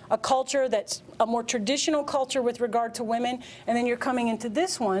a culture that's a more traditional culture with regard to women, and then you're coming into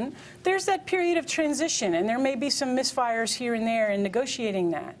this one, there's that period of transition, and there may be some misfires here and there in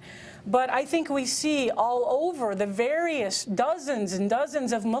negotiating that. But I think we see all over the various dozens and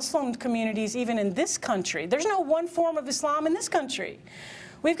dozens of Muslim communities, even in this country. There's no one form of Islam in this country.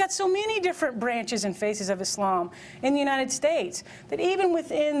 We've got so many different branches and faces of Islam in the United States that even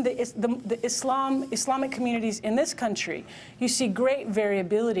within the Islamic communities in this country, you see great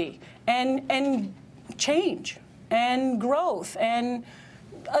variability and change and growth and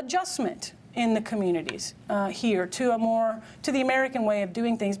adjustment in the communities here to the American way of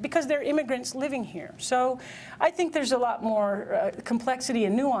doing things, because they're immigrants living here. So I think there's a lot more complexity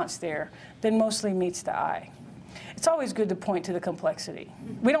and nuance there than mostly meets the eye. It's always good to point to the complexity.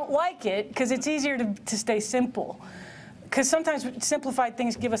 We don't like it because it's easier to stay simple. Because sometimes simplified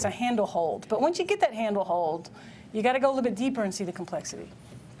things give us a handle hold. But once you get that handle hold, you got to go a little bit deeper and see the complexity.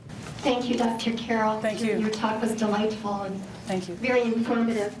 Thank you, Dr. Carroll. Thank you. Your talk was delightful and Thank you. very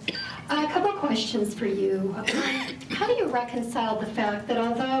informative. A couple of questions for you. How do you reconcile the fact that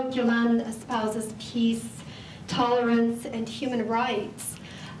although Gülen espouses peace, tolerance, and human rights,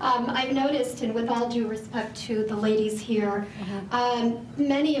 I've noticed, and with all due respect to the ladies here,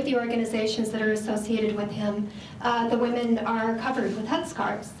 many of the organizations that are associated with him, the women are covered with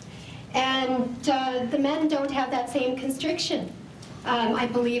headscarves. And the men don't have that same constriction. I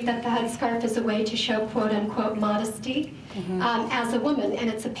believe that the headscarf is a way to show quote-unquote modesty as a woman, and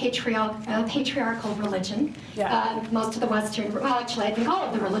it's a patriarchal religion. Yeah. Most of the Western, well, actually, I think all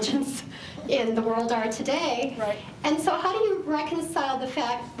of the religions in the world are today. Right. And so how do you reconcile the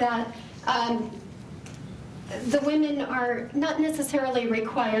fact that the women are not necessarily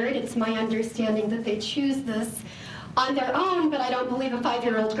required, it's my understanding that they choose this on their own, but I don't believe a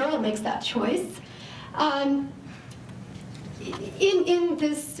 5-year-old girl makes that choice. in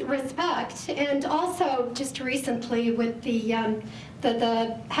this respect, and also just recently with the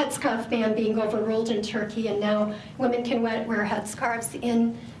headscarf ban being overruled in Turkey, and now women can wear headscarves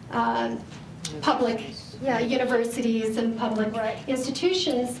in public universities and public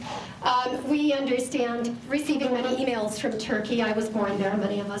institutions. We understand receiving many emails from Turkey. I was born there,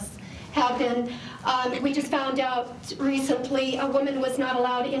 many of us have been. We just found out recently a woman was not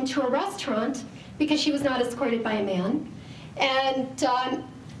allowed into a restaurant because she was not escorted by a man. And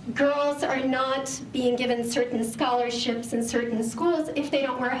girls are not being given certain scholarships in certain schools if they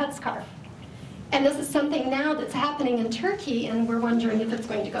don't wear a headscarf. And this is something now that's happening in Turkey, and we're wondering if it's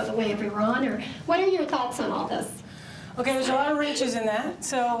going to go the way of Iran, or what are your thoughts on all this? Okay, there's a lot of wrenches in that,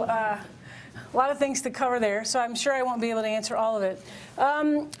 so a lot of things to cover there, so I'm sure I won't be able to answer all of it.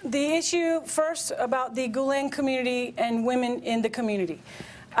 The issue first about the Gülen community and women in the community.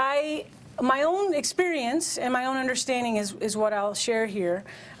 My own experience and my own understanding is what I'll share here.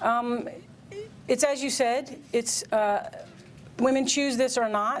 It's as you said, it's women choose this or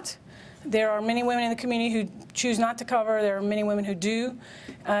not. There are many women in the community who choose not to cover. There are many women who do.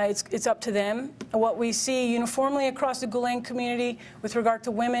 It's up to them. What we see uniformly across the Gülen community with regard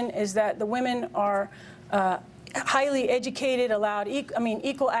to women is that the women are highly educated, allowed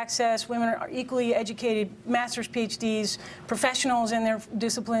equal access. Women are equally educated, masters, PhDs, professionals in their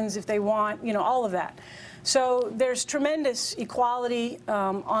disciplines if they want, all of that. So there's tremendous equality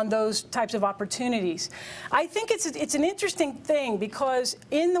on those types of opportunities. I think it's an interesting thing because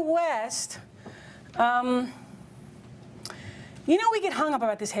in the West, we get hung up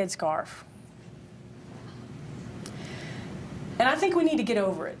about this headscarf. And I think we need to get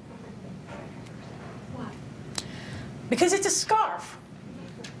over it. Why? Because it's a scarf.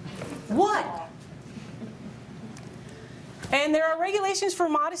 What? And there are regulations for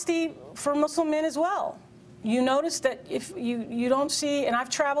modesty for Muslim men as well. You notice that if you don't see, and I've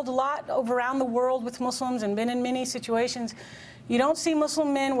traveled a lot around the world with Muslims and been in many situations, you don't see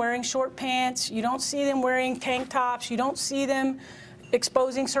Muslim men wearing short pants, you don't see them wearing tank tops, you don't see them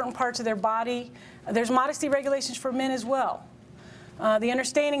exposing certain parts of their body. There's modesty regulations for men as well. The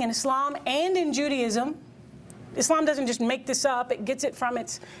understanding in Islam and in Judaism, Islam doesn't just make this up, it gets it from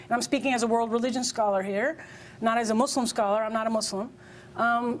its, and I'm speaking as a world religion scholar here, not as a Muslim scholar, I'm not a Muslim.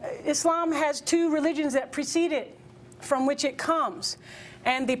 Islam has two religions that precede it, from which it comes.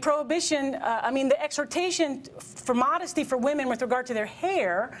 And the prohibition, the exhortation for modesty for women with regard to their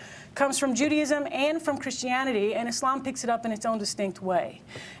hair comes from Judaism and from Christianity, and Islam picks it up in its own distinct way.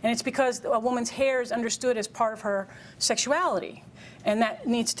 And it's because a woman's hair is understood as part of her sexuality, and that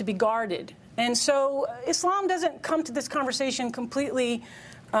needs to be guarded. And so Islam doesn't come to this conversation completely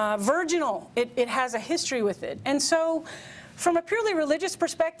virginal. It has a history with it. And so from a purely religious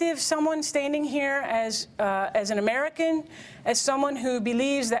perspective, someone standing here as an American, as someone who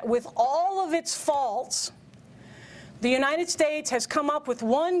believes that with all of its faults, the United States has come up with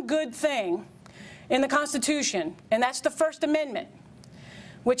one good thing in the Constitution, and that's the First Amendment,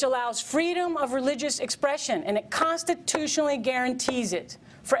 which allows freedom of religious expression, and it constitutionally guarantees it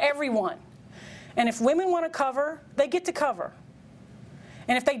for everyone. And if women want to cover, they get to cover.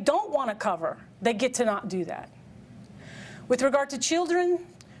 And if they don't want to cover, they get to not do that. With regard to children,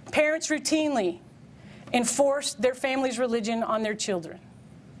 parents routinely enforce their family's religion on their children.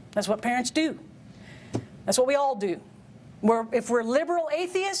 That's what parents do. That's what we all do. If we're liberal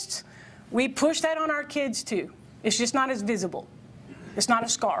atheists, we push that on our kids too. It's just not as visible. It's not a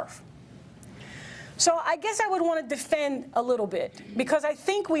scarf. So I guess I would want to defend a little bit, because I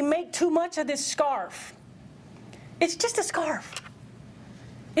think we make too much of this scarf. It's just a scarf.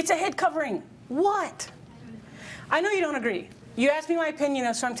 It's a head covering. What? I know you don't agree. You asked me my opinion,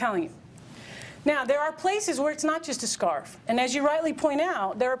 though, so I'm telling you. Now, there are places where it's not just a scarf. And as you rightly point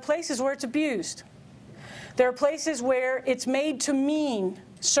out, there are places where it's abused. There are places where it's made to mean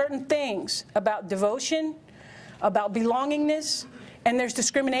certain things about devotion, about belongingness, and there's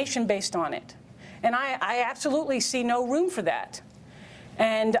discrimination based on it. And I absolutely see no room for that.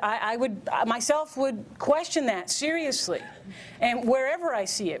 And I myself would question that seriously. And wherever I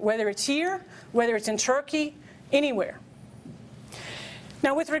see it, whether it's here, whether it's in Turkey, anywhere.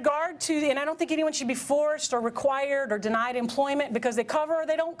 Now, with regard to, and I don't think anyone should be forced or required or denied employment because they cover or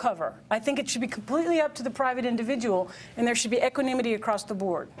they don't cover. I think it should be completely up to the private individual, and there should be equanimity across the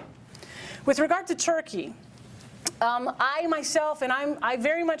board. With regard to Turkey, I myself, and I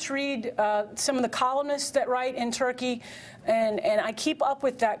very much read some of the columnists that write in Turkey, and I keep up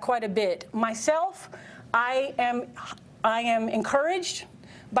with that quite a bit. Myself, I am encouraged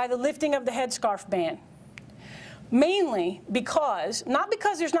by the lifting of the headscarf ban. Mainly because, not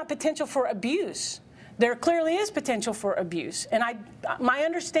because there's not potential for abuse. there clearly is potential for abuse. And my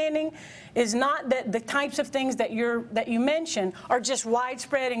understanding is not that the types of things that you mention are just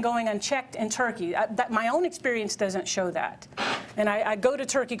widespread and going unchecked in Turkey. My own experience doesn't show that. And I go to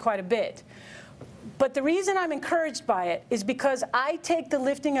Turkey quite a bit. But the reason I'm encouraged by it is because I take the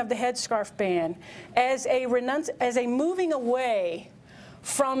lifting of the headscarf ban as a moving away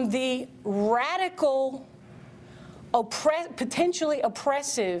from the radical, potentially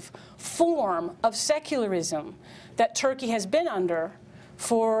oppressive form of secularism that Turkey has been under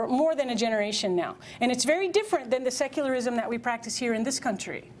for more than a generation now. And it's very different than the secularism that we practice here in this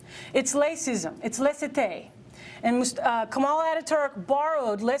country. It's laïcism, it's laïcité. And Kemal Ataturk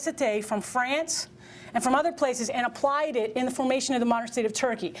borrowed laïcité from France and from other places and applied it in the formation of the modern state of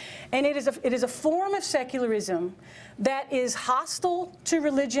Turkey. And it is a form of secularism that is hostile to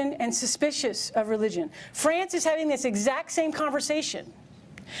religion and suspicious of religion. France is having this exact same conversation.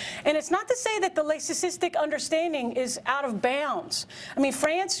 And it's not to say that the laïcistic understanding is out of bounds. I mean,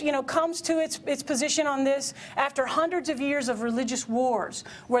 France, comes to its position on this after hundreds of years of religious wars,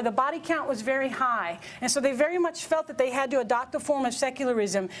 where the body count was very high. And so they very much felt that they had to adopt a form of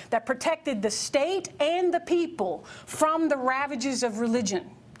secularism that protected the state and the people from the ravages of religion,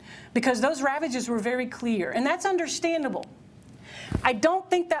 because those ravages were very clear. And that's understandable. I don't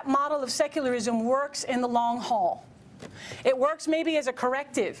think that model of secularism works in the long haul. It works maybe as a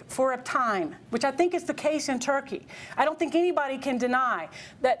corrective for a time, which I think is the case in Turkey. I don't think anybody can deny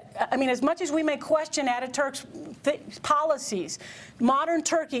that, I mean, as much as we may question Ataturk's policies, modern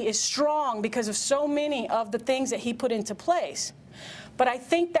Turkey is strong because of so many of the things that he put into place. But I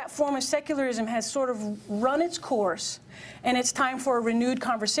think that form of secularism has sort of run its course, and it's time for a renewed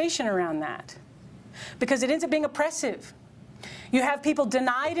conversation around that, because it ends up being oppressive. You have people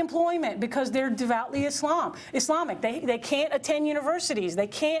denied employment because they're devoutly Islamic. They can't attend universities. They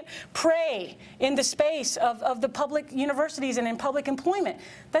can't pray in the space of the public universities and in public employment.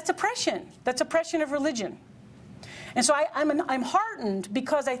 That's oppression. That's oppression of religion. And so I'm heartened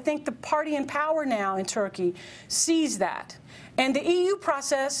because I think the party in power now in Turkey sees that. And the EU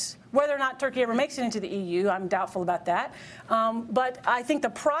process, whether or not Turkey ever makes it into the EU, I'm doubtful about that. But I think the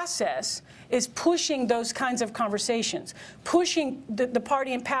process is pushing those kinds of conversations, pushing the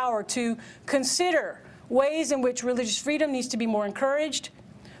party in power to consider ways in which religious freedom needs to be more encouraged,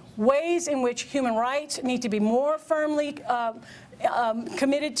 ways in which human rights need to be more firmly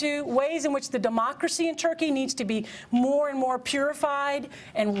committed to, ways in which the democracy in Turkey needs to be more and more purified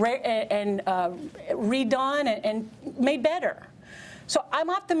and redone and made better. So I'm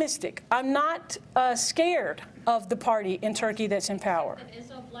optimistic. I'm not scared of the party in Turkey that's in power. But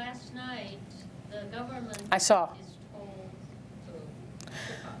as of last night, the government I saw. is told to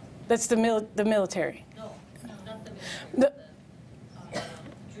That's the military. No, not the military. The- the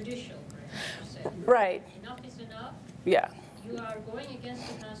judicial branch. Right. Enough is enough. Yeah. You are going against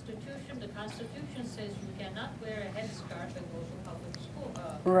the Constitution. The Constitution says you cannot wear a headscarf and go to public school.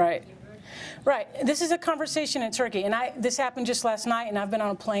 Right. University. Right. This is a conversation in Turkey, and this happened just last night, and I've been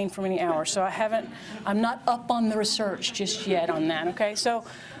on a plane for many hours, so I'm not up on the research just yet on that, okay? So,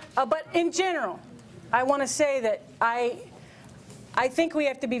 but in general, I want to say that I think we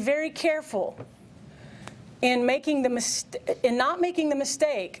have to be very careful in not making the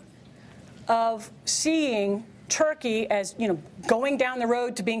mistake of seeing Turkey as, going down the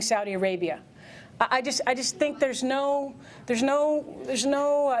road to being Saudi Arabia. I just think there's no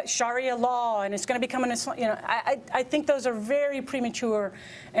Sharia law, and it's going to become an Islam. I think those are very premature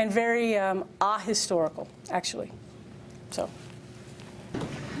and very ahistorical, actually. So.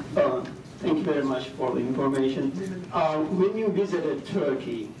 Thank you very much for the information. When you visited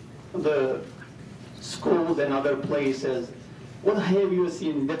Turkey, the schools and other places, what have you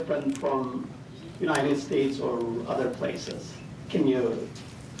seen different from United States or other places? Can you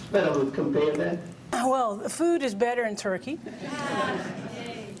better compare that? Well, the food is better in Turkey,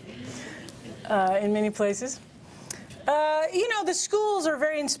 in many places. The schools are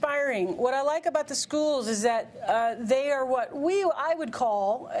very inspiring. What I like about the schools is that they are what I would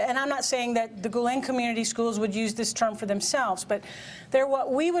call, and I'm not saying that the Gülen community schools would use this term for themselves, but they're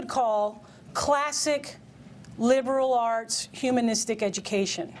what we would call classic liberal arts humanistic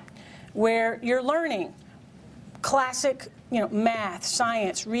education, where you're learning classic, math,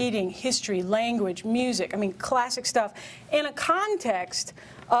 science, reading, history, language, music, classic stuff, in a context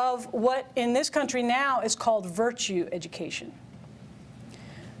of what in this country now is called virtue education.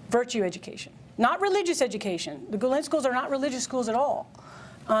 Virtue education. Not religious education. The Gülen schools are not religious schools at all.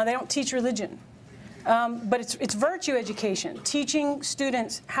 They don't teach religion. But it's virtue education, teaching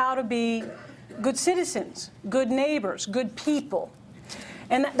students how to be good citizens, good neighbors, good people.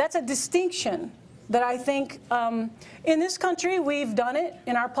 And that's a distinction that I think in this country we've done it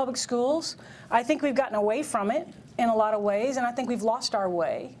in our public schools. I think we've gotten away from it in a lot of ways, and I think we've lost our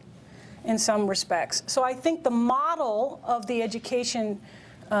way in some respects. So I think the model of the education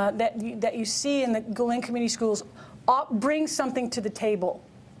that you see in the Gülen community schools brings something to the table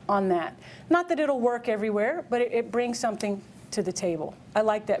on that. Not that it'll work everywhere, but it brings something to the table. I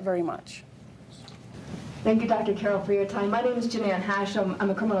like that very much. Thank you, Dr. Carroll, for your time. My name is Janann Hashem.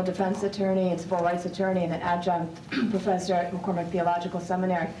 I'm a criminal defense attorney and civil rights attorney and an adjunct professor at McCormick Theological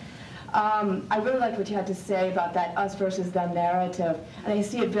Seminary. I really like what you had to say about that us versus them narrative, and I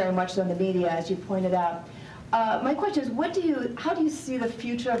see it very much so in the media, as you pointed out. My question is, how do you see the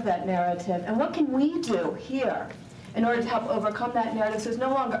future of that narrative, and what can we do here in order to help overcome that narrative so it's no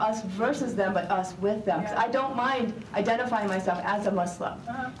longer us versus them, but us with them? Because I don't mind identifying myself as a Muslim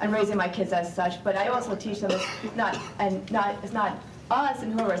and raising my kids as such, but I also teach them it's not us,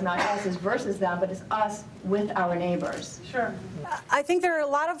 and whoever is not us is versus them, but it's us with our neighbors. Sure. I think there are a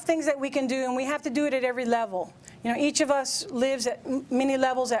lot of things that we can do, and we have to do it at every level. You know, each of us lives at many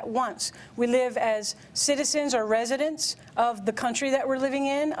levels at once. We live as citizens or residents of the country that we're living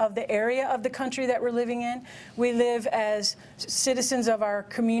in, of the area of the country that we're living in. We live as citizens of our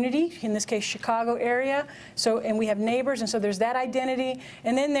community, in this case, Chicago area. And we have neighbors, and so there's that identity.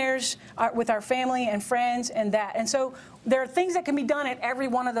 And then there's with our family and friends and that. And so there are things that can be done at every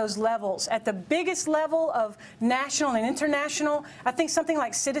one of those levels. At the biggest level of national and international, I think something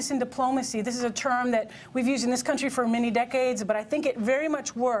like citizen diplomacy. This is a term that we've used in this country for many decades, but I think it very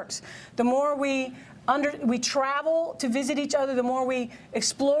much works. The more we travel to visit each other, the more we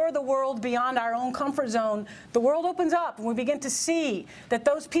explore the world beyond our own comfort zone, the world opens up, and we begin to see that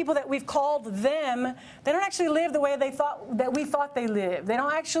those people that we've called them, they don't actually live the way we thought they lived. They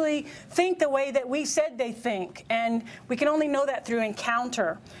don't actually think the way that we said they think, and we can only know that through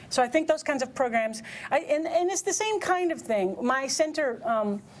encounter. So I think those kinds of programs, and it's the same kind of thing. My center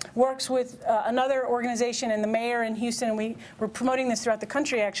works with another organization and the mayor in Houston, and we're promoting this throughout the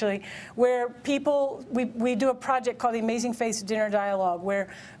country, actually, where we do a project called the Amazing Faith Dinner Dialogue, where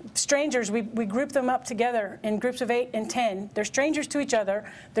strangers, we group them up together in groups of 8 and 10. They're strangers to each other,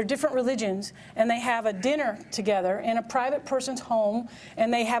 they're different religions, and they have a dinner together in a private person's home,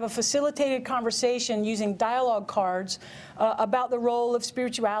 and they have a facilitated conversation using dialogue cards about the role of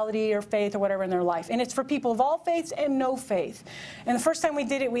spirituality or faith or whatever in their life. And it's for people of all faiths and no faith. And the first time we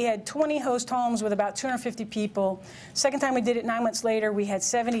did it, we had 20 host homes with about 250 people. Second time we did it 9 months later, we had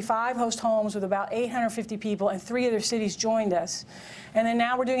 75 host homes with about 850 people, and 3 other cities joined us. And then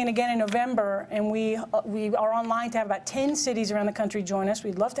now we're doing it again in November, and we are online to have about 10 cities around the country join us.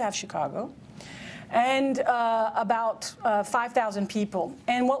 We'd love to have Chicago. And about 5,000 people.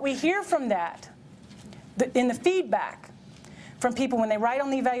 And what we hear from that, in the feedback from people when they write on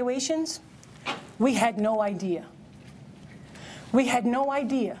the evaluations, we had no idea. We had no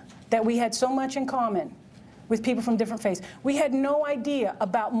idea that we had so much in common with people from different faiths. We had no idea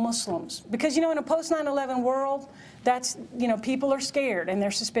about Muslims. Because, you know, in a post-9/11 world, that's, you know, people are scared and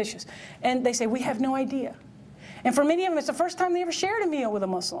they're suspicious. And they say, we have no idea. And for many of them, it's the first time they ever shared a meal with a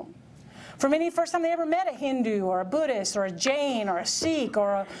Muslim. For many, the first time they ever met a Hindu or a Buddhist or a Jain or a Sikh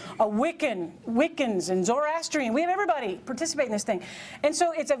or a Wiccans and Zoroastrian. We have everybody participate in this thing. And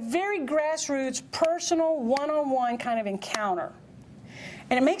so it's a very grassroots, personal, one-on-one kind of encounter.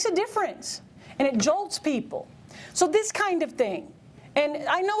 And it makes a difference. And it jolts people. So this kind of thing. And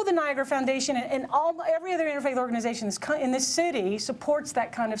I know the Niagara Foundation and every other interfaith organization in this city supports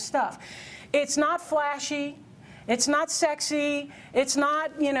that kind of stuff. It's not flashy. It's not sexy. It's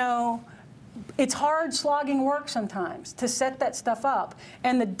not, you know, it's hard slogging work sometimes to set that stuff up.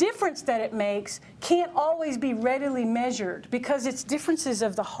 And the difference that it makes can't always be readily measured because it's differences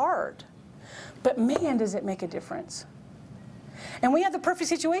of the heart. But man, does it make a difference. And we have the perfect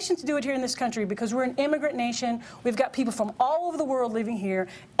situation to do it here in this country because we're an immigrant nation. We've got people from all over the world living here.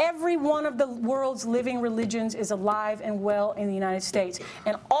 Every one of the world's living religions is alive and well in the United States.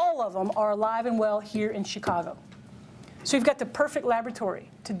 And all of them are alive and well here in Chicago. So we've got the perfect laboratory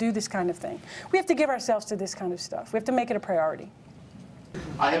to do this kind of thing. We have to give ourselves to this kind of stuff. We have to make it a priority.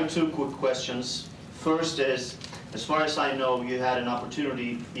 I have 2 quick questions. First is, as far as I know, you had an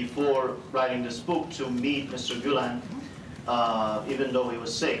opportunity before writing this book to meet Mr. Gülen, even though he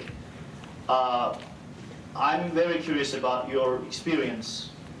was sick. I'm very curious about your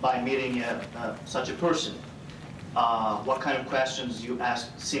experience by meeting such a person. What kind of questions you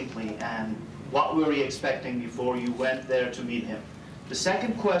asked simply, and what were you expecting before you went there to meet him? The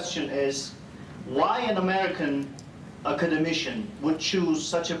second question is, why an American academician would choose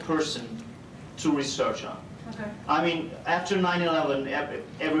such a person to research on? Okay. I mean, after 9/11,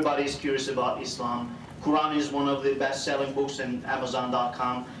 everybody is curious about Islam. Quran is one of the best-selling books in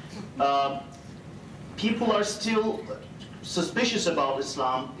Amazon.com. People are still suspicious about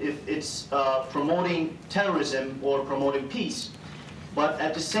Islam if it's promoting terrorism or promoting peace. But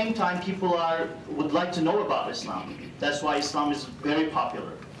at the same time, people would like to know about Islam. That's why Islam is very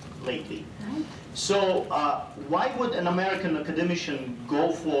popular lately. So why would an American academician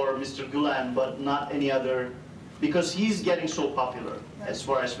go for Mr. Gülen but not any other? Because he's getting so popular, as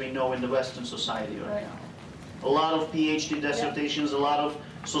far as we know, in the Western society right now. A lot of PhD dissertations, a lot of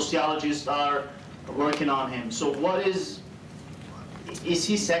sociologists are working on him. So what is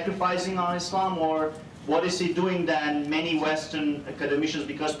he sacrificing on Islam, or what is he doing than many Western academicians?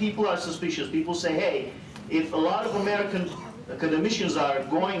 Because people are suspicious. People say, hey, if a lot of American academicians are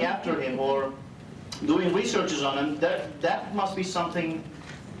going after him or doing researches on him, that must be something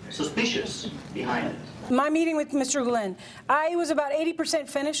suspicious behind it. My meeting with Mr. Gülen, I was about 80%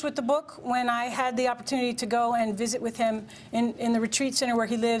 finished with the book when I had the opportunity to go and visit with him in the retreat center where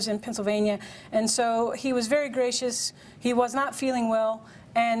he lives in Pennsylvania. And so he was very gracious. He was not feeling well,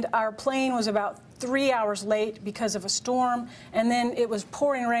 and our plane was about 3 hours late because of a storm, and then it was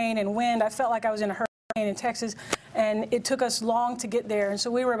pouring rain and wind. I felt like I was in a hurricane in Texas, and it took us long to get there, and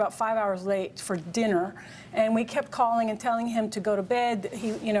so we were about 5 hours late for dinner, and we kept calling and telling him to go to bed.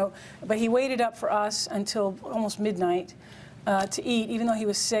 But he waited up for us until almost midnight to eat, even though he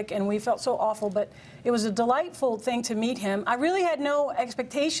was sick, and we felt so awful. But it was a delightful thing to meet him. I really had no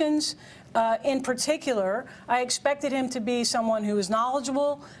expectations in particular. I expected him to be someone who was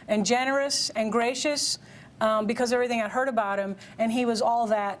knowledgeable and generous and gracious because of everything I'd heard about him, and he was all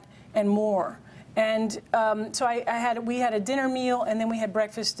that and more. And so we had a dinner meal, and then we had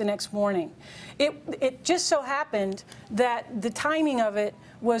breakfast the next morning. It just so happened that the timing of it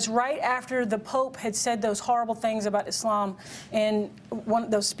was right after the Pope had said those horrible things about Islam in one of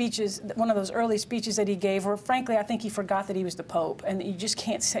those speeches, one of those early speeches that he gave, where frankly I think he forgot that he was the Pope, and you just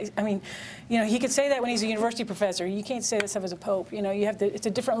can't say. I mean, he could say that when he's a university professor. You can't say that stuff as a Pope. You have to. It's a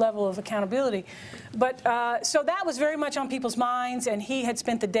different level of accountability. But so that was very much on people's minds, and he had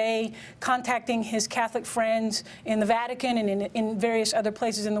spent the day contacting his Catholic friends in the Vatican and in various other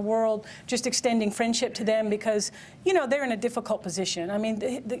places in the world, just extending friendship to them because they're in a difficult position. I mean,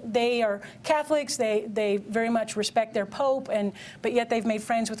 they are Catholics. They very much respect their Pope, but yet they've made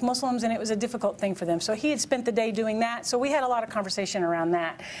friends with Muslims, and it was a difficult thing for them. So he had spent the day doing that. So we had a lot of conversation around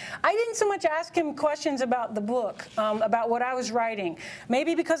that. I didn't so much ask him questions about the book, about what I was writing.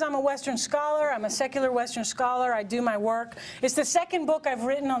 Maybe because I'm a Western scholar, I'm a secular Western scholar, I do my work. It's the second book I've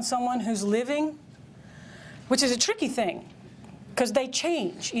written on someone who's living, which is a tricky thing. Because they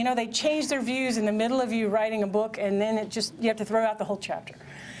change. They change their views in the middle of you writing a book, and then you have to throw out the whole chapter.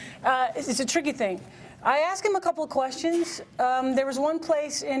 It's a tricky thing. I asked him a couple of questions. There was one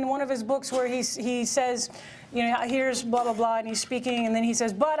place in one of his books where he says, here's blah, blah, blah, and he's speaking, and then he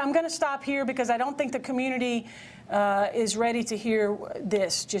says, but I'm going to stop here because I don't think the community is ready to hear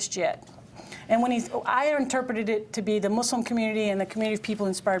this just yet. And I interpreted it to be the Muslim community and the community of people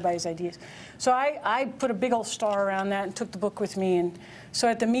inspired by his ideas. So I put a big old star around that and took the book with me. And so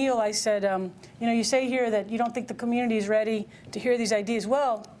at the meal I said, you say here that you don't think the community is ready to hear these ideas.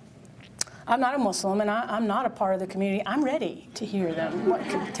 Well, I'm not a Muslim, and I'm not a part of the community. I'm ready to hear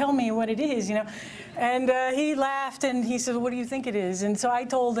them. Tell me what it is, And he laughed, and he said, what do you think it is? And so I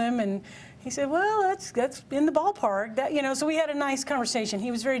told him, and he said, well, that's in the ballpark. So we had a nice conversation.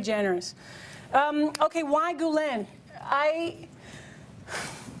 He was very generous. Okay, why Gülen?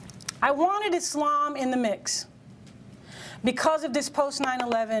 I wanted Islam in the mix because of this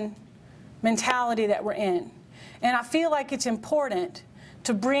post-9/11 mentality that we're in. And I feel like it's important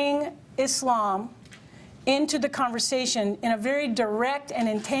to bring Islam into the conversation in a very direct and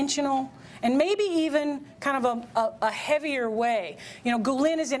intentional and maybe even kind of a heavier way.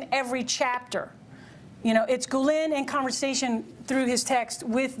 Gülen is in every chapter. It's Gülen in conversation through his text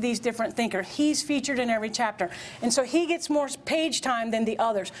with these different thinkers. He's featured in every chapter. And so he gets more page time than the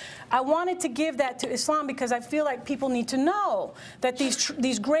others. I wanted to give that to Islam because I feel like people need to know that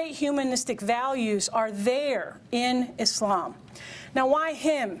these great humanistic values are there in Islam. Now, why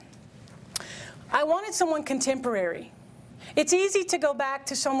him? I wanted someone contemporary. It's easy to go back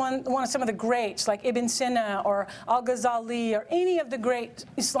to some of the greats like Ibn Sina or Al-Ghazali or any of the great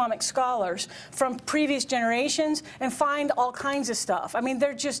Islamic scholars from previous generations and find all kinds of stuff. I mean,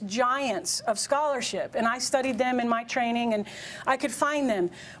 they're just giants of scholarship, and I studied them in my training, and I could find them.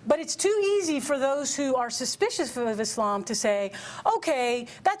 But it's too easy for those who are suspicious of Islam to say, okay,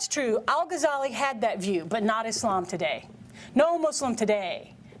 that's true, Al-Ghazali had that view, but not Islam today. No Muslim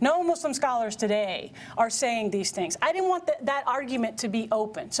today No Muslim scholars today are saying these things. I didn't want that argument to be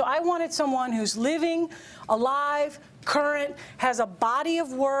open. So I wanted someone who's living, alive, current, has a body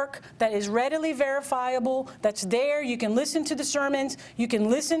of work that is readily verifiable, that's there. You can listen to the sermons, you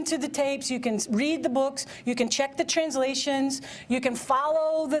can listen to the tapes, you can read the books, you can check the translations, you can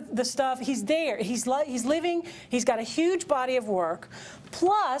follow the stuff. He's there. He's living. He's got a huge body of work.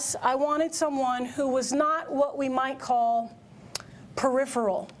 Plus, I wanted someone who was not what we might call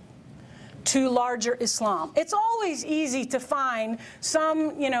peripheral to larger Islam. It's always easy to find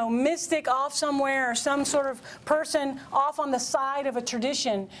some, mystic off somewhere or some sort of person off on the side of a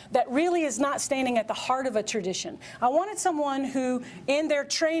tradition that really is not standing at the heart of a tradition. I wanted someone who, in their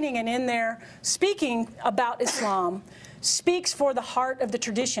training and in their speaking about Islam, speaks for the heart of the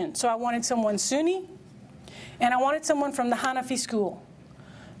tradition. So I wanted someone Sunni, and I wanted someone from the Hanafi school,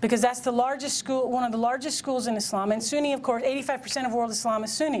 because that's the largest school, one of the largest schools in Islam. And Sunni, of course, 85% of world Islam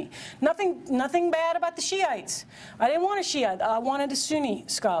is Sunni. Nothing bad about the Shiites. I didn't want a Shiite. I wanted a Sunni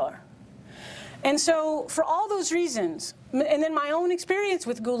scholar. And so for all those reasons, and then my own experience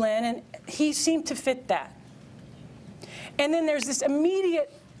with Gülen, and he seemed to fit that. And then there's this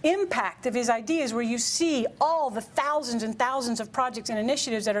immediate impact of his ideas where you see all the thousands and thousands of projects and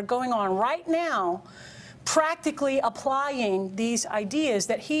initiatives that are going on right now, practically applying these ideas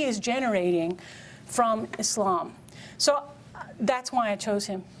that he is generating from Islam. So that's why I chose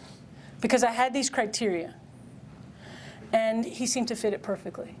him, because I had these criteria, and he seemed to fit it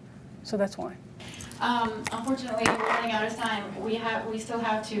perfectly. So that's why. Unfortunately, we're running out of time. We still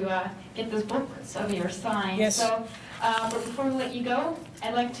have to get those books of yours signed. Yes. So, but before we let you go,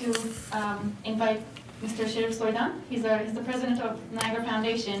 I'd like to invite Mr. Sherif Soydan. He's the president of Niagara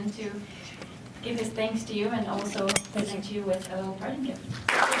Foundation, to give his thanks to you and also present you with a little parting gift.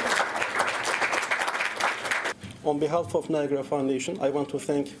 On behalf of Niagara Foundation, I want to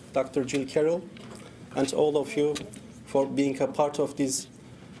thank Dr. Jill Carroll and all of you for being a part of this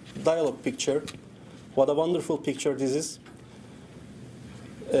dialogue picture. What a wonderful picture this is.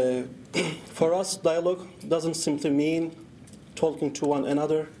 For us, dialogue doesn't simply mean talking to one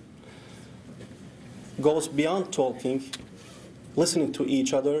another. It goes beyond talking, listening to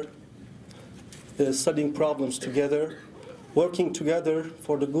each other, studying problems together, working together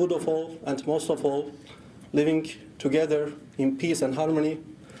for the good of all, and most of all, living together in peace and harmony.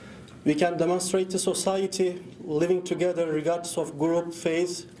 We can demonstrate to society living together regardless of group,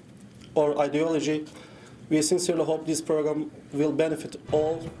 faith, or ideology. We sincerely hope this program will benefit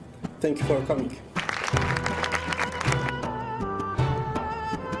all. Thank you for coming.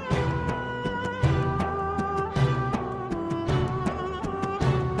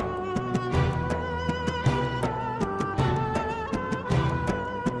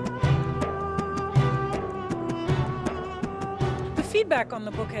 Feedback on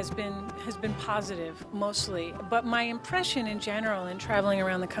the book has been positive, mostly, but my impression in general in traveling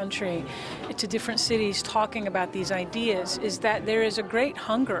around the country to different cities talking about these ideas is that there is a great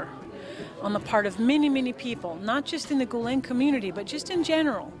hunger on the part of many, many people, not just in the Gülen community, but just in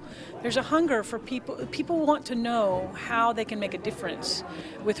general. There's a hunger for people. People want to know how they can make a difference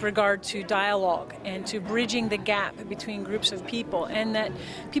with regard to dialogue and to bridging the gap between groups of people, and that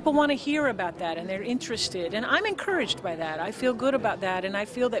people want to hear about that and they're interested. And I'm encouraged by that. I feel good about that, and I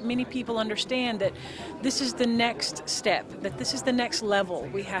feel that many people understand that this is the next step, that this is the next level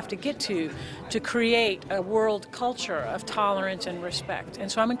we have to get to create a world culture of tolerance and respect.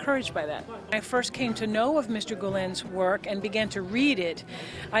 And so I'm encouraged by that. When I first came to know of Mr. Gülen's work and began to read it,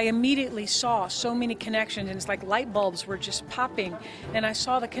 I immediately saw so many connections, and it's like light bulbs were just popping, and I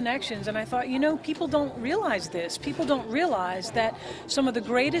saw the connections, and I thought, people don't realize this. People don't realize that some of the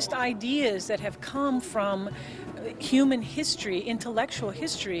greatest ideas that have come from human history, intellectual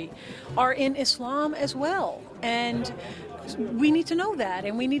history, are in Islam as well. And we need to know that,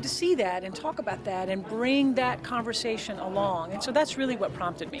 and we need to see that and talk about that and bring that conversation along. And so that's really what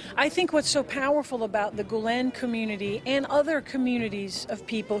prompted me. I think what's so powerful about the Gülen community and other communities of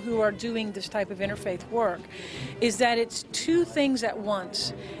people who are doing this type of interfaith work is that it's two things at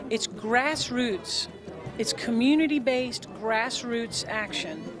once. It's grassroots, it's community-based grassroots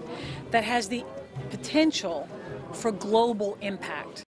action that has the potential for global impact.